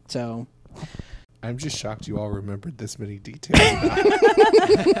 So I'm just shocked you all remembered this many details.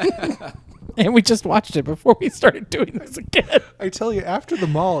 and we just watched it before we started doing this again. I tell you, after the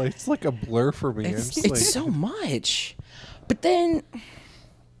mall, it's like a blur for me. It's I'm just like, so much. But then,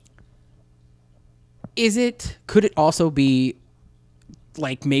 could it also be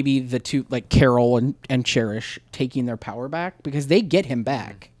like maybe the two, like Carol and Cherish taking their power back? Because they get him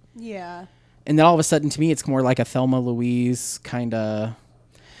back. Yeah. And then all of a sudden, to me, it's more like a Thelma Louise kind of.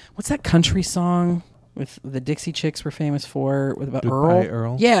 What's that country song with the Dixie Chicks were famous for? With about Goodbye,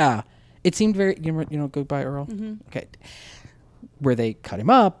 Earl? Yeah, it seemed very Goodbye Earl. Okay, where they cut him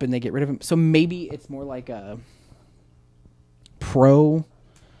up and they get rid of him. So maybe it's more like a pro.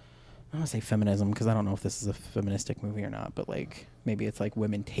 I don't want to say feminism because I don't know if this is a feministic movie or not. But like maybe it's like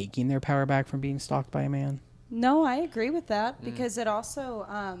women taking their power back from being stalked by a man. No, I agree with that because it also,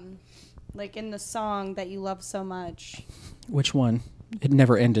 like in the song that you love so much. Which one? It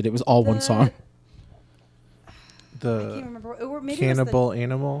never ended. It was all one song. I can't the remember. Or maybe it was cannibal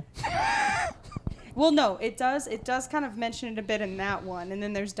animal. Well, no, it does. It does kind of mention it a bit in that one, and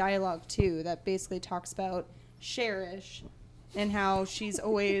then there's dialogue too that basically talks about Cherish and how she's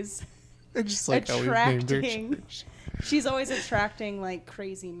always I just like how we named her. attracting. She's always attracting like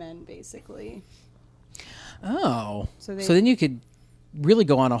crazy men, basically. Oh, So so then you could really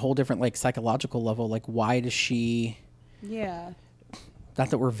go on a whole different like psychological level. Like, why does she? Yeah. Not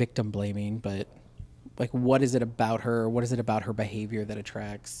that we're victim blaming, but like, what is it about her? What is it about her behavior that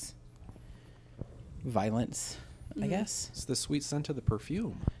attracts violence? I guess. It's the sweet scent of the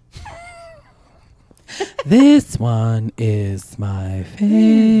perfume. This one is my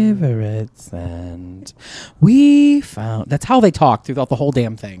favorite scent. We found. That's how they talk throughout the whole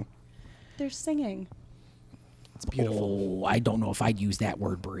damn thing. They're singing. It's beautiful. Oh, I don't know if I'd use that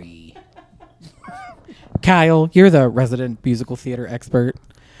word, Bree. Kyle, you're the resident musical theater expert.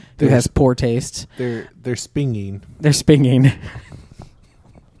 who has poor taste. They're spinging. They're spinging.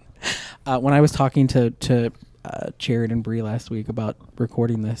 When I was talking to Jared and Bree last week about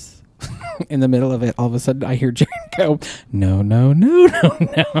recording this, in the middle of it, all of a sudden I hear Jared go, "No, no, no, no,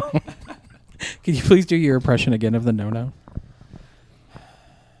 no." Can you please do your impression again of the no-no?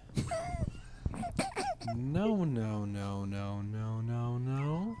 No, no, no, no, no, no,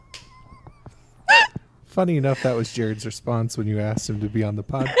 no. Funny enough, that was Jared's response when you asked him to be on the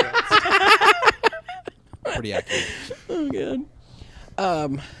podcast. Pretty accurate. Oh,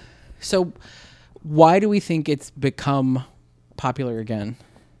 God. So why do we think it's become popular again?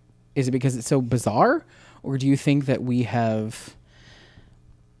 Is it because it's so bizarre? Or do you think that we have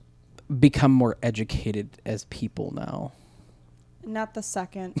become more educated as people now? Not the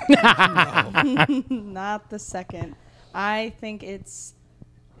second. Not the second. I think it's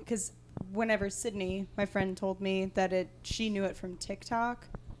because whenever Sydney, my friend, told me that she knew it from TikTok.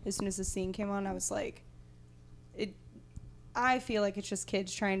 As soon as the scene came on, I was like, I feel like it's just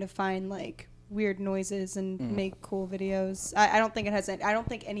kids trying to find like weird noises and make cool videos. I don't think it has. I don't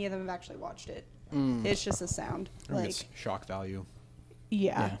think any of them have actually watched it. It's just a sound. I think Like, it's shock value.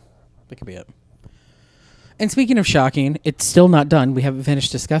 yeah. That could be it. And speaking of shocking, it's still not done. We haven't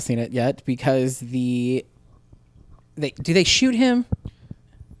finished discussing it yet because do they shoot him?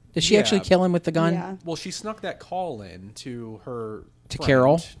 Does she actually Yeah. kill him with the gun? Yeah. Well, she snuck that call in to her friend,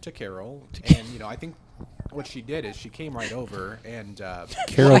 Carol? To Carol, and I think what she did is she came right over and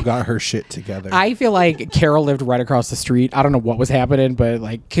Carol got her shit together. I feel like Carol lived right across the street. I don't know what was happening, but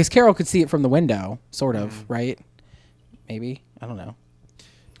like, because Carol could see it from the window, sort of, right? Maybe. I don't know.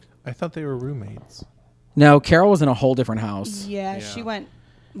 I thought they were roommates. No, Carol was in a whole different house. Yeah, Yeah. she went.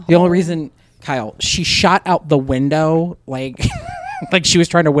 The only home. reason, Kyle, she shot out the window like like she was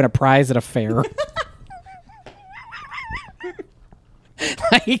trying to win a prize at a fair.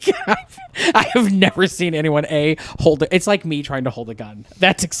 Like, I have never seen anyone hold it. It's like me trying to hold a gun.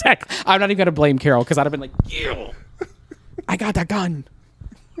 That's exactly. I'm not even gonna blame Carol because I'd have been like, "You, I got that gun.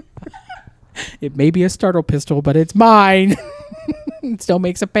 It may be a startle pistol, but it's mine. It still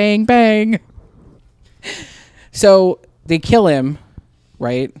makes a bang bang." So they kill him,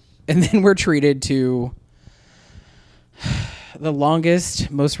 right? And then we're treated to the longest,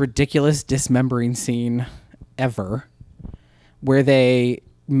 most ridiculous dismembering scene ever, where they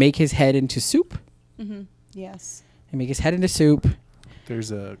make his head into soup. Yes. They make his head into soup.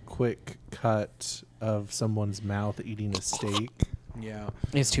 There's a quick cut of someone's mouth eating a steak. yeah.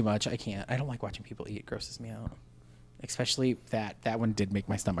 It's too much. I can't. I don't like watching people eat. It grosses me out. Especially that one did make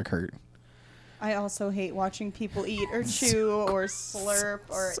my stomach hurt. I also hate watching people eat or chew or slurp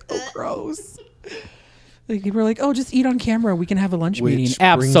or. Gross. Like, people are like, "Oh, just eat on camera. We can have a lunch Which meeting." brings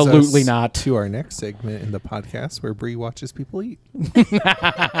Absolutely us not. To our next segment in the podcast where Bree watches people eat.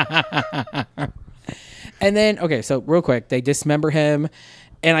 And then, okay, so real quick, they dismember him,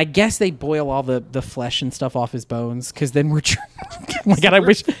 and I guess they boil all the flesh and stuff off his bones, because then we're... oh my God, I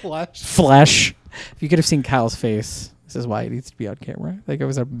wish... Flesh. If you could have seen Kyle's face, this is why it needs to be on camera. Like, it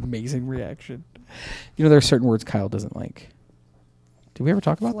was an amazing reaction. You know, there are certain words Kyle doesn't like. Did we ever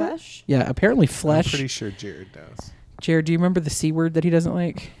talk about Flesh? that? Yeah, apparently I'm flesh. pretty sure Jared does. Jared, do you remember the C word that he doesn't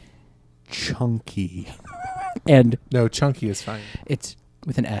like? Chunky. And No, chunky is fine. it's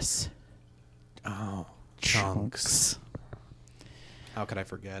with an S. Oh, Chunks. how could I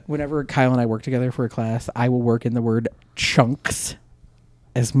forget? Whenever Kyle and I work together for a class, I will work in the word chunks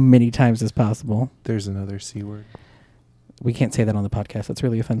as many times as possible. There's another C word. We can't say that on the podcast. That's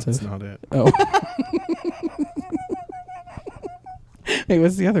really offensive. That's not it. Oh. Hey,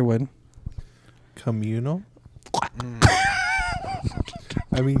 what's the other one? Communal.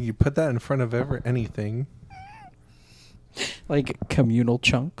 I mean, you put that in front of anything. Like communal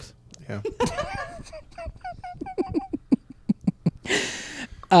chunks. Yeah.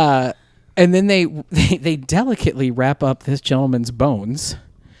 And then they delicately wrap up this gentleman's bones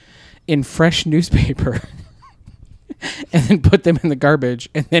in fresh newspaper and then put them in the garbage.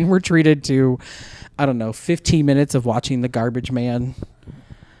 And then we're treated to, I don't know, 15 minutes of watching the garbage man.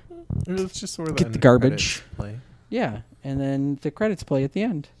 It's just sort of Get the garbage. play. Yeah. And then the credits play at the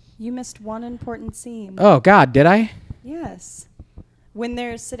end. You missed one important scene. Oh, God, did I? Yes. When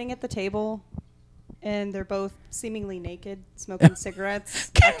they're sitting at the table and they're both seemingly naked, smoking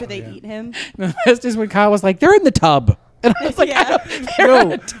cigarettes after they eat him. That's just when Kyle was like, they're in the tub. And I was like, Yeah. they're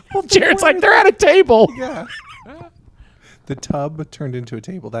at a table. Jared's like, they're at a table. Yeah. The tub turned into a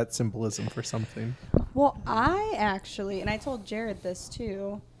table. That's symbolism for something. Well, I actually, and I told Jared this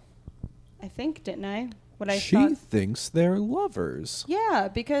too, I think, didn't I? What I thought. thinks they're lovers. Yeah,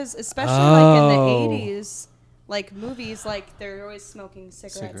 because especially like in Oh. the 80s, like movies, like they're always smoking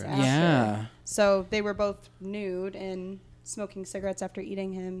cigarettes. Cigarettes. After. Yeah. So they were both nude and smoking cigarettes after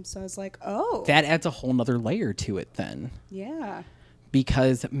eating him. So I was like, oh, That adds a whole nother layer to it then. yeah.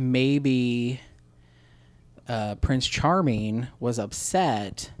 Because maybe Prince Charming was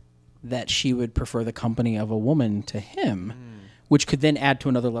upset that she would prefer the company of a woman to him, which could then add to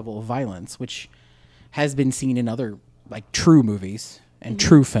another level of violence, which has been seen in other like true movies and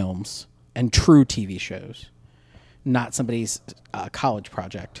true films and true TV shows, not somebody's college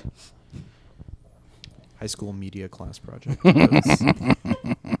project. High school media class project.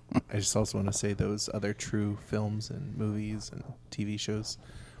 I just also want to say those other true films and movies and TV shows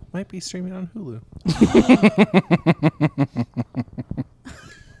might be streaming on Hulu.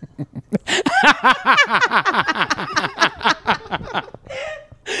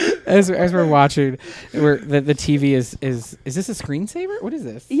 As we're watching, the TV is this a screensaver? What is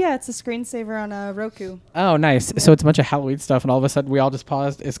this? Yeah, it's a screensaver on Roku. Oh, nice. So it's a bunch of Halloween stuff, and all of a sudden we all just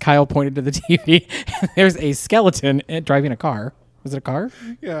paused as Kyle pointed to the TV. There's a skeleton driving a car. Was it a car?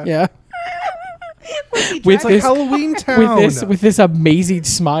 Yeah. Yeah. It's like Halloween Town. with this amazing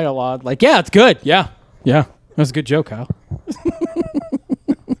smile on, like, yeah, it's good. Yeah. That was a good joke, Kyle.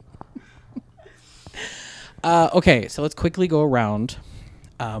 Okay, so let's quickly go around.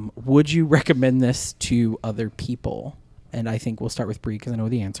 Would you recommend this to other people? And I think we'll start with Bree because I know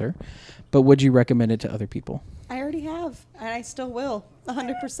the answer. But would you recommend it to other people? I already have, and I still will.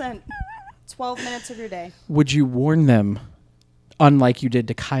 100%. 12 minutes of your day. Would you warn them, unlike you did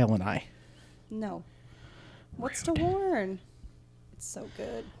to Kyle and I? No. What's to warn? It's so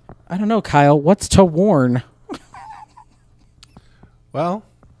good. I don't know, Kyle. What's to warn? Well,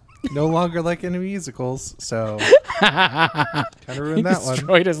 no longer like any musicals, so kind of He ruined that one.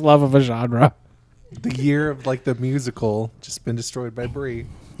 destroyed his love of a genre. The year of like the musical just been destroyed by Brie.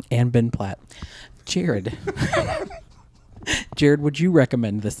 And Ben Platt. Jared. Jared, would you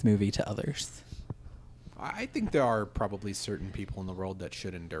recommend this movie to others? I think there are probably certain people in the world that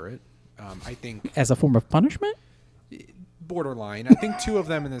should endure it. I think As a form of punishment? borderline. I think 2 of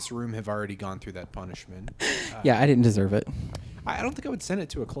them in this room have already gone through that punishment. Yeah, I didn't deserve it. I don't think I would send it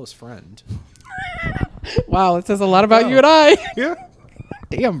to a close friend. Wow, it says a lot about you and I. Yeah.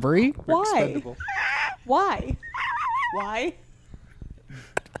 Damn, Bree. Why? Expendable. Why? Why?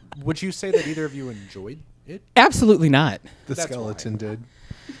 Would you say that either of you enjoyed it? Absolutely not. The That's skeleton why. did.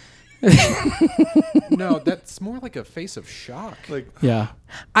 No, that's more like a face of shock. Like, Yeah.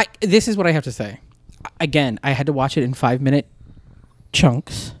 This is what I have to say. Again, I had to watch it in 5-minute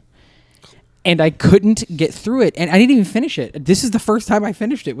chunks. And I couldn't get through it. And I didn't even finish it. This is the first time I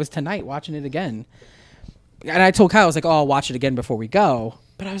finished it, was tonight, watching it again. And I told Kyle, I was like, oh, I'll watch it again before we go.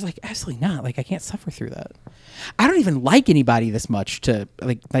 But I was like, absolutely not. Like, I can't suffer through that. I don't even like anybody this much to,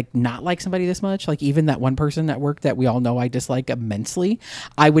 like not like somebody this much. Like, even that one person at work that we all know I dislike immensely,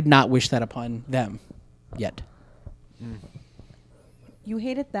 I would not wish that upon them yet. You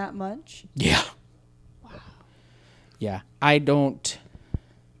hate it that much? Yeah. Wow. Yeah. I don't...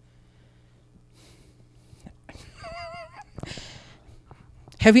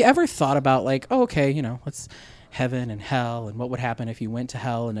 Have you ever thought about, like, oh, okay, you know, what's heaven and hell, and what would happen if you went to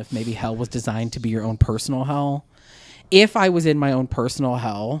hell, and if maybe hell was designed to be your own personal hell? If I was in my own personal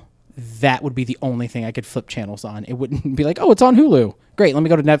hell, that would be the only thing I could flip channels on. It wouldn't be like, oh, it's on Hulu. Great, let me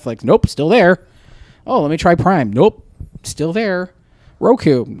go to Netflix. Nope, still there. Oh, let me try Prime. Nope, still there.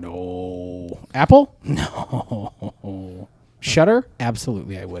 Roku. No. Apple? No. Shudder?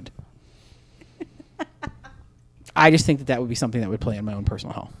 Absolutely, I would. I just think that would be something that would play in my own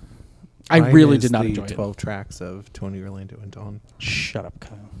personal hell. I mine really is did not the enjoy 12 tracks of Tony Orlando and Dawn. it. Shut up,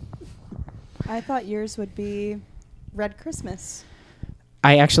 Kyle. I thought yours would be Red Christmas.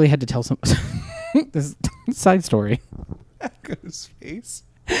 I actually had to tell some this side story. Look at his face.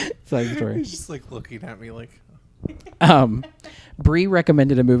 Side story. He's just like looking at me like, Bree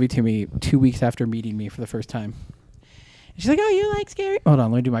recommended a movie to me 2 weeks after meeting me for the first time. She's like, "Oh, you like scary?" Hold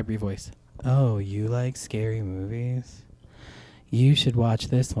on, let me do my Bree voice. Oh, you like scary movies? You should watch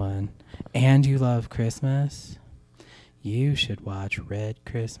this one. And you love Christmas? You should watch Red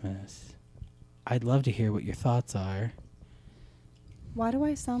Christmas. I'd love to hear what your thoughts are. Why do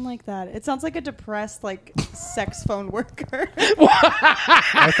I sound like that? It sounds like a depressed, like, sex phone worker.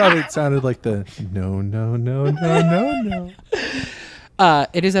 I thought it sounded like the no, no, no, no, no, no.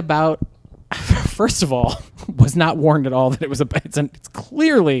 It is about, first of all, was not warned at all that it was it's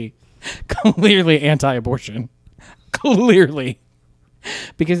clearly anti-abortion. Clearly.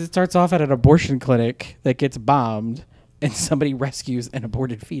 Because it starts off at an abortion clinic that gets bombed and somebody rescues an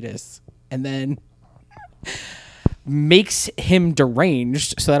aborted fetus and then makes him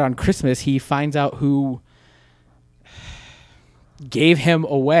deranged so that on Christmas he finds out who gave him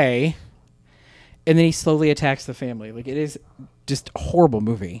away, and then he slowly attacks the family. Like, it is just a horrible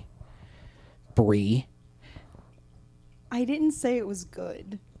movie. Brie. I didn't say it was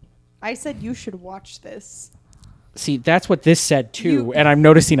good. I said you should watch this. See, that's what this said too, and I'm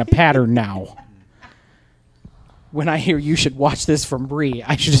noticing a pattern now. When I hear you should watch this from Brie,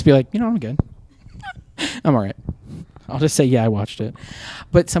 I should just be like, I'm good. I'm all right. I'll just say, yeah, I watched it.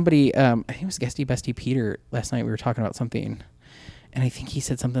 But somebody, I think it was Guesty Bestie Peter, last night we were talking about something, and I think he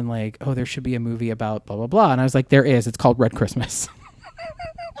said something like, oh, there should be a movie about blah, blah, blah. And I was like, there is. It's called Red Christmas.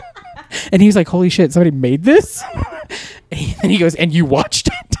 And he was like, holy shit, somebody made this? And he goes, and you watched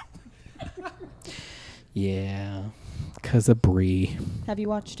it? Yeah, because of Brie. Have you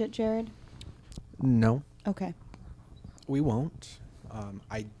watched it, Jared? No, Okay. we won't.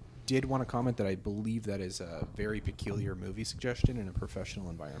 I did want to comment that I believe that is a very peculiar movie suggestion in a professional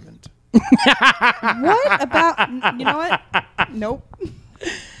environment. What about... You know what? Nope.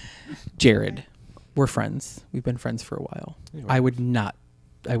 Jared, we're friends. We've been friends for a while. Anyway. I would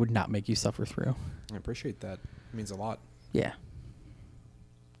not make you suffer through. I appreciate that. It means a lot. Yeah.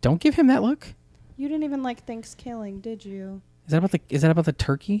 Don't give him that look. You didn't even like Thanksgiving, did you? Is that about the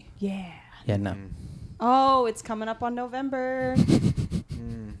turkey? Yeah. Yeah, no. Oh, it's coming up on November.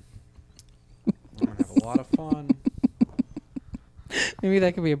 I'm going to have a lot of fun. Maybe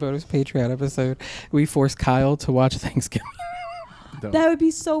that could be a bonus Patreon episode. We force Kyle to watch Thanksgiving. That would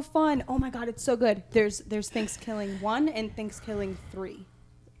be so fun. Oh my God, it's so good. There's Thanksgiving 1 and Thanksgiving 3.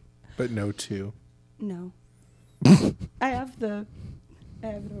 But no 2. No. I have it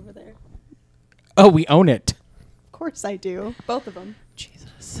over there. Oh, we own it. Of course I do. Both of them.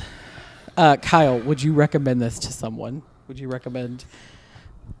 Jesus. Kyle, would you recommend this to someone? Would you recommend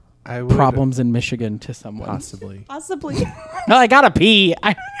I would Problems in Michigan to someone? possibly. Possibly. No, I gotta pee.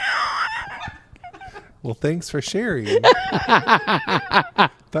 Well, thanks for sharing.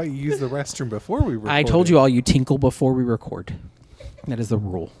 Thought you used the restroom before we recorded. I told you all you tinkle before we record. That is the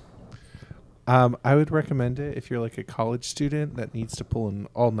rule. I would recommend it if you're like a college student that needs to pull an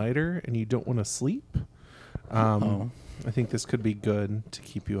all-nighter and you don't want to sleep. I think this could be good to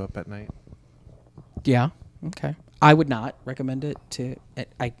keep you up at night. Yeah. Okay. I would not recommend it to.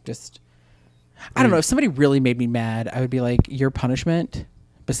 I don't know. If somebody really made me mad, I would be like, your punishment,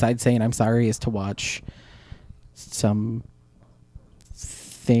 besides saying I'm sorry, is to watch some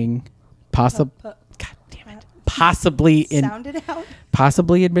thing God damn it. Possibly in Sound it out.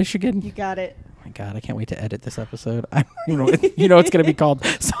 Michigan. You got it. Oh my God, I can't wait to edit this episode. You know it's going to be called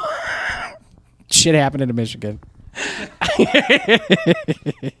so, Shit Happening in Michigan.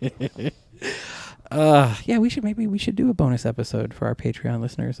 Yeah, we should do a bonus episode for our Patreon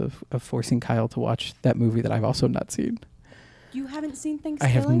listeners of forcing Kyle to watch that movie that I've also not seen. You haven't seen I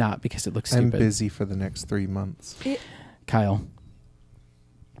Thanksgiving? have not because it looks I'm stupid. busy for the next 3 months. Kyle,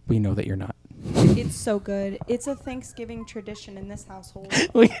 we know that you're not. It's so good. It's a Thanksgiving tradition in this household.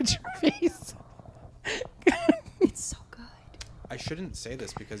 Look at your face. It's so good. I shouldn't say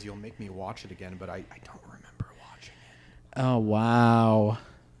this because you'll make me watch it again, but I don't remember watching it. Oh, wow.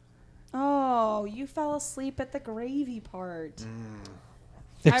 Oh, you fell asleep at the gravy part.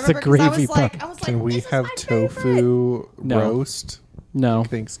 There's a gravy part. I was like, Can we this is have my favorite. tofu No. roast No.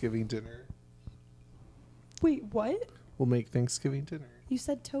 Thanksgiving dinner? Wait, what? We'll make Thanksgiving dinner. You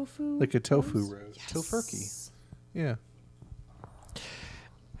said tofu? Like a tofu roast. Tofurkey. Yeah.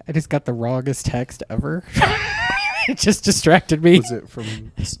 I just got the wrongest text ever. It just distracted me. Was it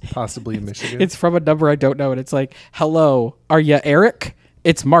from possibly Michigan? It's from a number I don't know, and it's like, hello, are you Eric?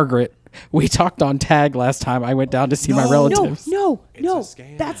 It's Margaret. We talked on tag last time. I went down to see my relatives. No. It's a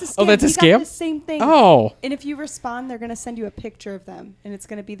scam. That's a scam. Oh, that's a We scam? got the same thing. Oh. And if you respond, they're going to send you a picture of them, and it's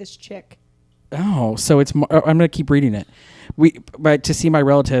going to be this chick. Oh, so it's. I'm going to keep reading it. But to see my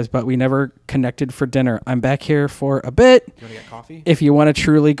relatives, but we never connected for dinner. I'm back here for a bit. You want to get coffee? If you want to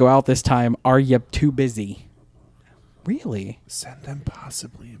truly go out this time, are you too busy? Really? Send them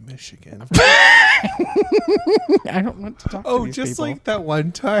possibly in Michigan. I don't want to talk to Oh, these just people. like that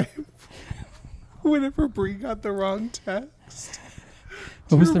one time whenever Bree got the wrong text.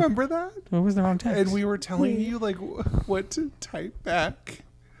 Do you remember that? What was the wrong text? And we were telling you like what to type back.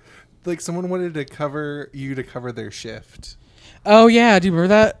 Like someone wanted to cover their shift. Oh, yeah. Do you remember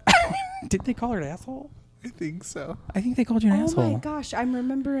that? Did they call her an asshole? I think so. I think they called you an Oh asshole. my gosh, I'm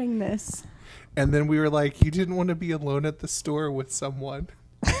remembering this. And then we were like, you didn't want to be alone at the store with someone.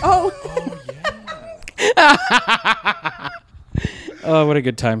 Oh, Oh, what a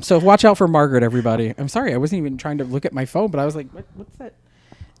good time. So watch out for Margaret, everybody. I'm sorry. I wasn't even trying to look at my phone, but I was like, what's that?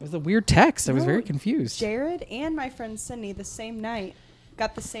 It was a weird text. I was No, very confused. Jared and my friend Sydney the same night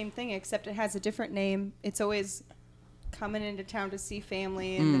got the same thing, except it has a different name. It's always coming into town to see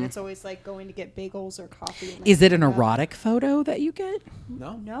family, and then it's always like going to get bagels or coffee. and Is it an like that. erotic photo that you get?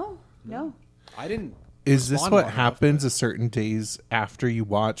 No. I didn't. Is this respond what long enough, happens but- a certain days after you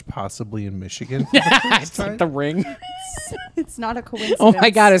watch Possibly in Michigan? for the first It's like time? the ring. It's not a coincidence. Oh my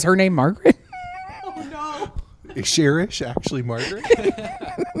God, is her name Margaret? Oh Is Sherish actually Margaret?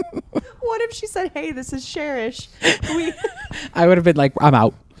 no! What if she said, "Hey, this is Sherish"? We I would have been like, I'm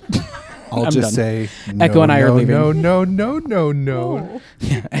out. I'll I'm just done. say Echo and I are leaving. No. no.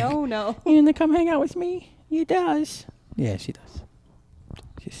 You want to come hang out with me? He does. Yeah, she does.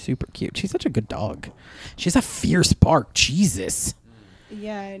 She's super cute. She's such a good dog. She's a fierce bark. Jesus.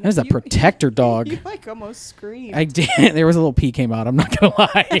 Yeah, I know. That is a protector dog. You like almost screamed. I did. There was a little pee came out. I'm not gonna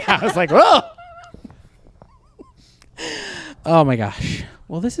lie. Yeah, I was like, whoa. Oh my gosh.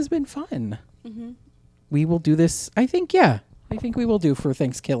 Well, this has been fun. We will do this. I think we will do for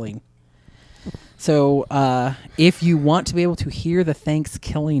Thanksgiving. So, if you want to be able to hear the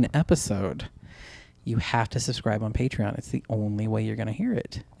Thanksgiving episode, you have to subscribe on Patreon. It's the only way you're going to hear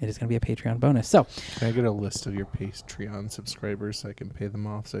it. It is going to be a Patreon bonus. So, Can I get a list of your Patreon subscribers so I can pay them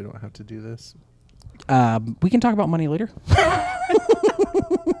off so I don't have to do this? we can talk about money later.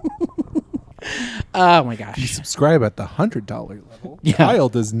 Oh my If you gosh. subscribe at the $100 level, Yeah. Kyle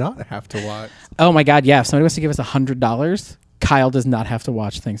does not have to watch. Oh my God. Yeah. If somebody wants to give us $100, Kyle does not have to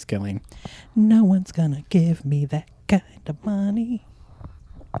watch Thanksgiving. No one's going to give me that kind of money.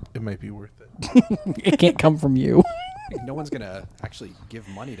 It might be worth it. It can't come from you. No one's gonna actually give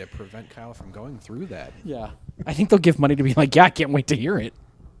money to prevent Kyle from going through that. Yeah. I think they'll give money to be like, yeah, I can't wait to hear it.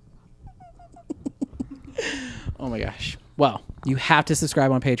 Oh my gosh. Well, you have to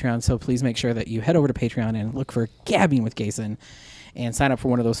subscribe on Patreon, so please make sure that you head over to Patreon and look for Gabbing with Gason and sign up for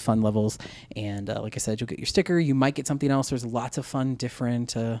one of those fun levels. And like I said, you'll get your sticker. You might get something else. There's lots of fun,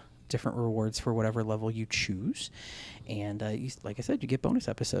 different rewards for whatever level you choose. And like I said, you get bonus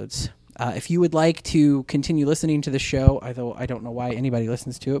episodes. If you would like to continue listening to the show, although I don't know why anybody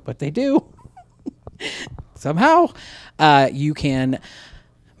listens to it, but they do somehow, you can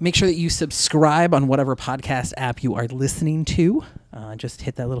make sure that you subscribe on whatever podcast app you are listening to. Just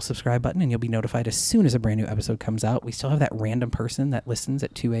hit that little subscribe button and you'll be notified as soon as a brand new episode comes out. We still have that random person that listens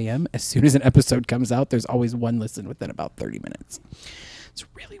at 2 a.m. As soon as an episode comes out, there's always one listen within about 30 minutes. It's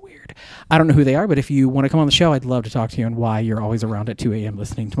really weird. I don't know who they are, but if you want to come on the show, I'd love to talk to you and why you're always around at 2 a.m.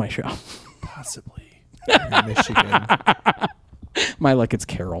 listening to my show. Possibly. In Michigan. My luck, it's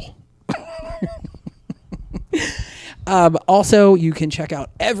Carol. Also, you can check out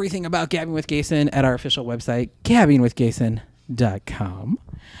everything about Gabbing with Gason at our official website, gabbingwithgason.com.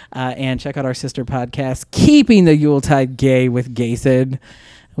 And check out our sister podcast, Keeping the Yuletide Gay with Gason,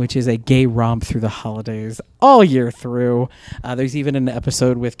 which is a gay romp through the holidays all year through. There's even an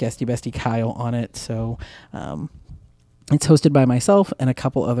episode with Guesty Bestie Kyle on it. So it's hosted by myself and a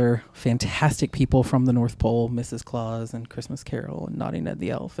couple other fantastic people from the North Pole, Mrs. Claus and Christmas Carol and Naughty Ned the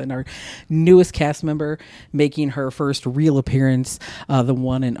Elf. And our newest cast member making her first real appearance, the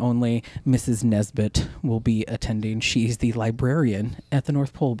one and only Mrs. Nesbitt will be attending. She's the librarian at the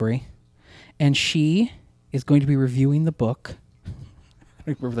North Pole, Brie. And she is going to be reviewing the book. I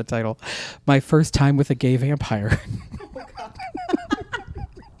don't remember the title. My First Time with a Gay Vampire.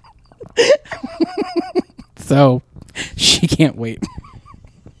 So she can't wait.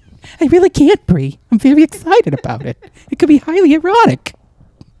 I really can't, Brie. I'm very excited about it. It could be highly erotic.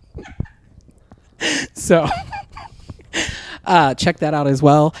 So check that out as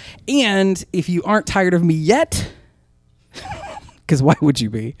well. And if you aren't tired of me yet, because why would you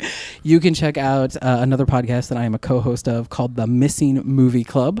be? You can check out another podcast that I am a co-host of called The Missing Movie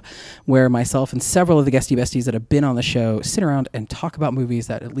Club, where myself and several of the guesty besties that have been on the show sit around and talk about movies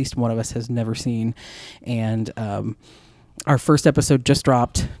that at least one of us has never seen. And our first episode just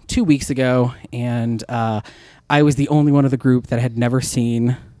dropped 2 weeks ago, and I was the only one of the group that had never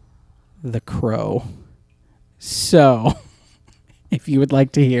seen The Crow. So if you would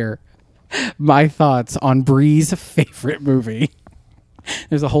like to hear my thoughts on Brie's favorite movie,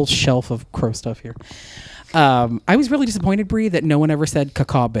 there's a whole shelf of Crow stuff here. I was really disappointed, Brie, that no one ever said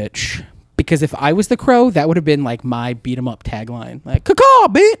 "cacaw bitch," because if I was the Crow, that would have been like my beat 'em up tagline, like "cacaw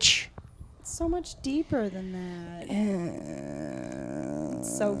bitch." It's so much deeper than that.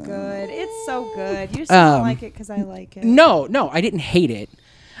 It's so good. It's so good. You just don't like it because I like it. No, I didn't hate it.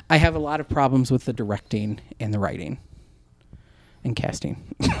 I have a lot of problems with the directing and the writing and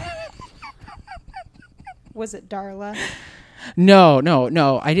casting. Was it Darla?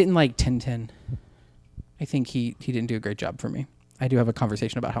 No. I didn't like Tintin. I think he didn't do a great job for me. I do have a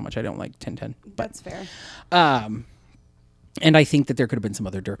conversation about how much I don't like Tintin. But, That's fair. and I think that there could have been some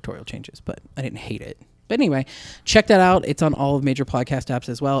other directorial changes, but I didn't hate it. But anyway, check that out. It's on all of major podcast apps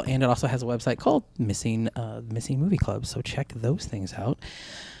as well, and it also has a website called Missing Movie Club. So check those things out.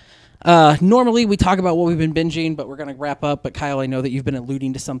 Normally we talk about what we've been binging, but we're going to wrap up. But Kyle, I know that you've been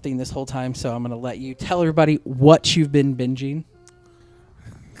alluding to something this whole time, so I'm going to let you tell everybody what you've been binging.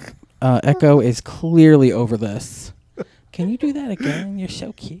 Echo is clearly over this. Can you do that again? You're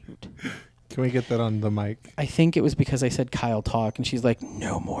so cute. Can we get that on the mic? I think it was because I said Kyle talk, and she's like,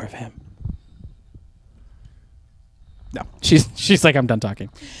 no more of him. No, she's like, I'm done talking.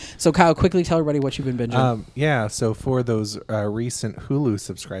 So Kyle, quickly tell everybody what you've been binging. Yeah, so for those recent Hulu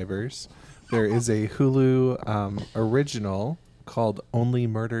subscribers, there is a Hulu original called Only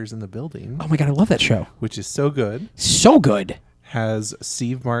Murders in the Building. Oh my God, I love that show. Which is so good. So good. Has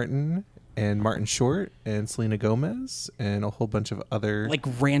Steve Martin and Martin Short and Selena Gomez and a whole bunch of other like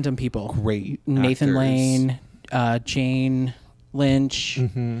random people. Great Nathan actors. Lane, Jane Lynch.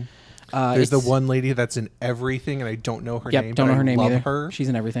 Mm-hmm. There's the one lady that's in everything, and I don't know her name. Yep, don't know her name love either. Her. She's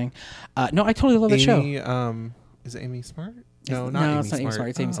in everything. No, I totally love that show. Is it Amy Smart? No, Not Amy it's not Smart. Amy Smart.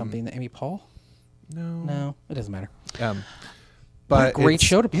 It's Amy something. Amy Paul? No. No, it doesn't matter. But a great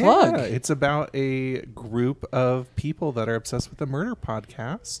show to plug. Yeah, it's about a group of people that are obsessed with a murder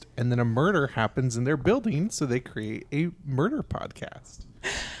podcast, and then a murder happens in their building, so they create a murder podcast.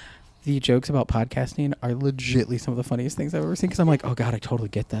 The jokes about podcasting are legitimately some of the funniest things I've ever seen, because I'm like, oh God, I totally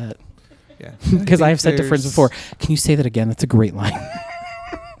get that. Yeah. Because I have said to friends before, can you say that again? That's a great line.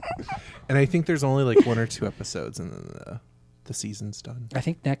 And I think there's only like 1 or 2 episodes, and then the season's done. I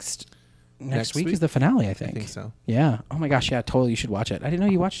think next week is the finale, I think. I think so. Yeah. Oh my gosh, yeah, totally. You should watch it. I didn't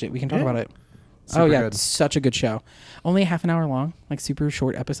know you watched it. We can talk Yeah. about it. Super yeah, good. it's such a good show. Only a half an hour long, like super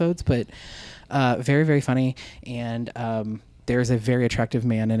short episodes, but very, very funny. And there's a very attractive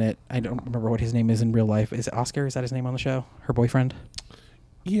man in it. I don't remember what his name is in real life. Is it Oscar? Is that his name on the show? Her boyfriend?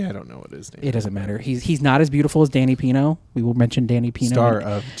 Yeah, I don't know what his name is. It doesn't matter. He's not as beautiful as Danny Pino. We will mention Danny Pino. Star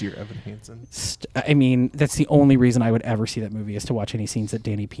of Dear Evan Hansen. I mean, that's the only reason I would ever see that movie is to watch any scenes that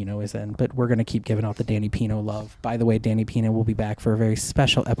Danny Pino is in. But we're going to keep giving out the Danny Pino love. By the way, Danny Pino will be back for a very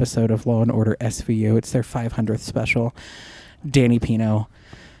special episode of Law & Order SVU. It's their 500th special. Danny Pino.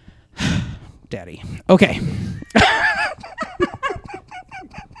 Daddy. Okay.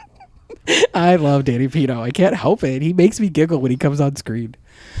 I love Danny Pino. I can't help it. He makes me giggle when he comes on screen.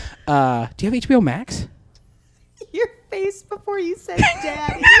 Do you have HBO Max? Your face before you said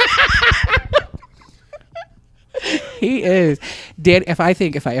daddy. He is. Dan, if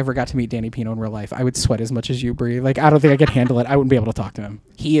I ever got to meet Danny Pino in real life, I would sweat as much as you, Brie. Like, I don't think I could handle it. I wouldn't be able to talk to him.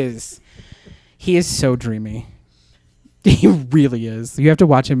 He is so dreamy. He really is. You have to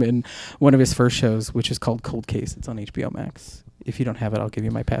watch him in one of his first shows, which is called Cold Case. It's on HBO Max. If you don't have it, I'll give you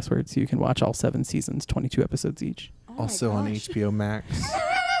my password so you can watch all 7 seasons, 22 episodes each. Oh my Also on gosh. HBO Max.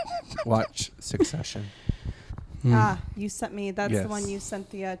 Watch Succession. You sent me. That's Yes. the one you sent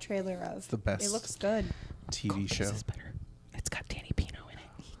the trailer of. It's the best. It looks good. TV Cold Case show. is better. It's got Danny Pino in it.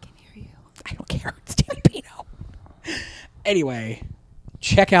 He can hear you. I don't care. It's Danny Pino. Anyway,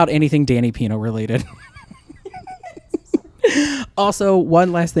 check out anything Danny Pino related. Also,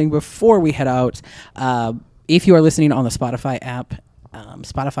 one last thing before we head out. If you are listening on the Spotify app,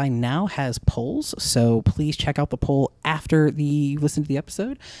 Spotify now has polls, so please check out the poll after you listen to the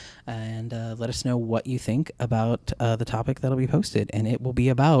episode and let us know what you think about the topic that'll be posted. And it will be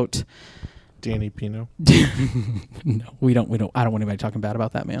about... Danny Pino. No, we don't. I don't want anybody talking bad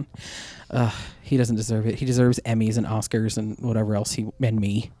about that man. He doesn't deserve it. He deserves Emmys and Oscars and whatever else and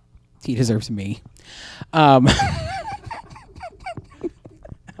me. He deserves me.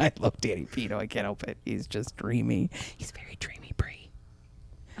 I love Danny Pino. I can't help it. He's just dreamy. He's very dreamy, Brie.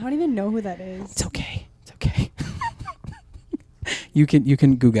 I don't even know who that is. It's okay. It's okay. You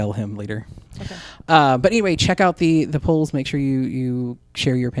can Google him later. Okay. But anyway, check out the polls. Make sure you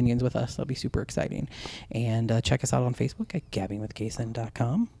share your opinions with us. That'll be super exciting. And check us out on Facebook at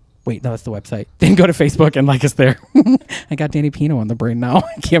gabbingwithkason.com. Wait, no, that's the website. Then go to Facebook and like us there. I got Danny Pino on the brain now.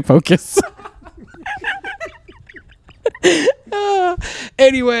 I can't focus.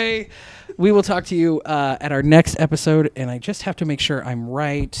 Anyway, we will talk to you at our next episode. And I just have to make sure I'm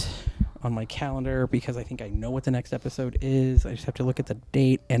right on my calendar because I think I know what the next episode is. I just have to look at the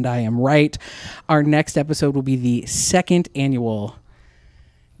date, and I am right. Our next episode will be the 2nd annual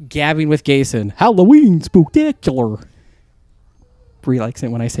Gabbing with Gason Halloween Spooktacular. Brie likes it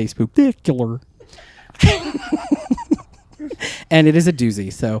when I say spooktacular. And it is a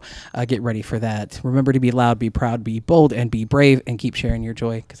doozy, so get ready for that. Remember to be loud, be proud, be bold, and be brave, and keep sharing your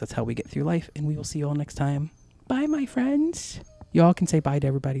joy, because that's how we get through life. And we will see you all next time. Bye, my friends. You all can say bye to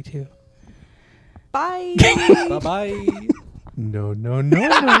everybody, too. Bye. Bye-bye. No, no, no,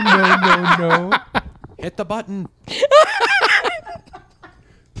 no, no, no, no. Hit the button.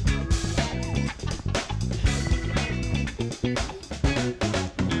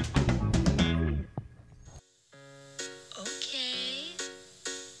 Okay.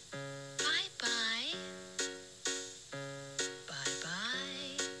 Bye-bye.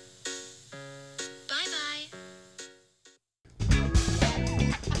 Bye-bye. Bye-bye.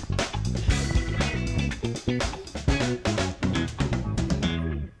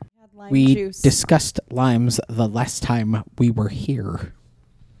 Had lime We juice, discussed limes the last time we were here.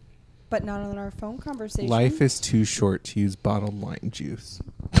 but not on our phone conversation. Life is too short to use bottled lime juice.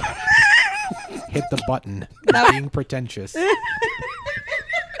 Hit the button. Being pretentious.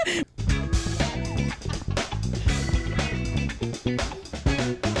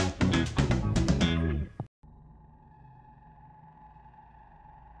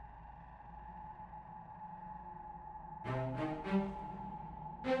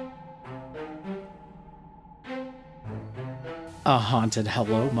 A haunted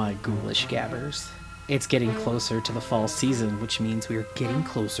hello, my ghoulish gabbers. It's getting closer to the fall season, which means we are getting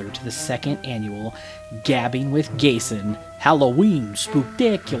closer to the second annual Gabbing with Gason Halloween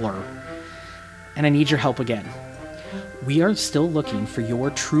Spooktacular. And I need your help again. We are still looking for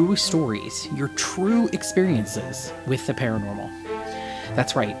your true stories, your true experiences with the paranormal.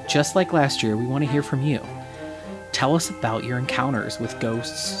 That's right, just like last year, we want to hear from you. Tell us about your encounters with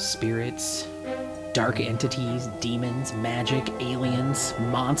ghosts, spirits, dark entities, demons, magic, aliens,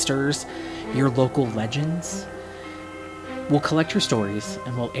 monsters, your local legends. We'll collect your stories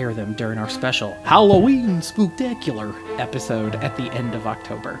and we'll air them during our special Halloween Spooktacular episode at the end of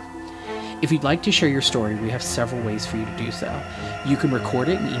October. If you'd like to share your story, we have several ways for you to do so. You can record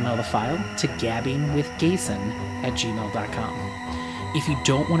it and email the file to gabbingwithgason@gmail.com. If you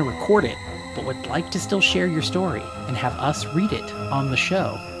don't want to record it, but would like to still share your story and have us read it on the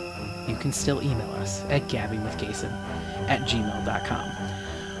show, you can still email us at gabbingwithgason@gmail.com.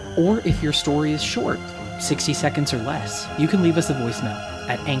 Or if your story is short, 60 seconds or less, you can leave us a voicemail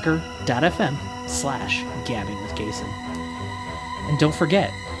at anchor.fm/gabbingwithgason. And don't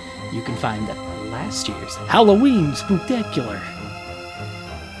forget, you can find last year's Halloween Spooktacular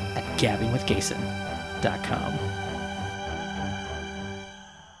at gabbingwithgason.com.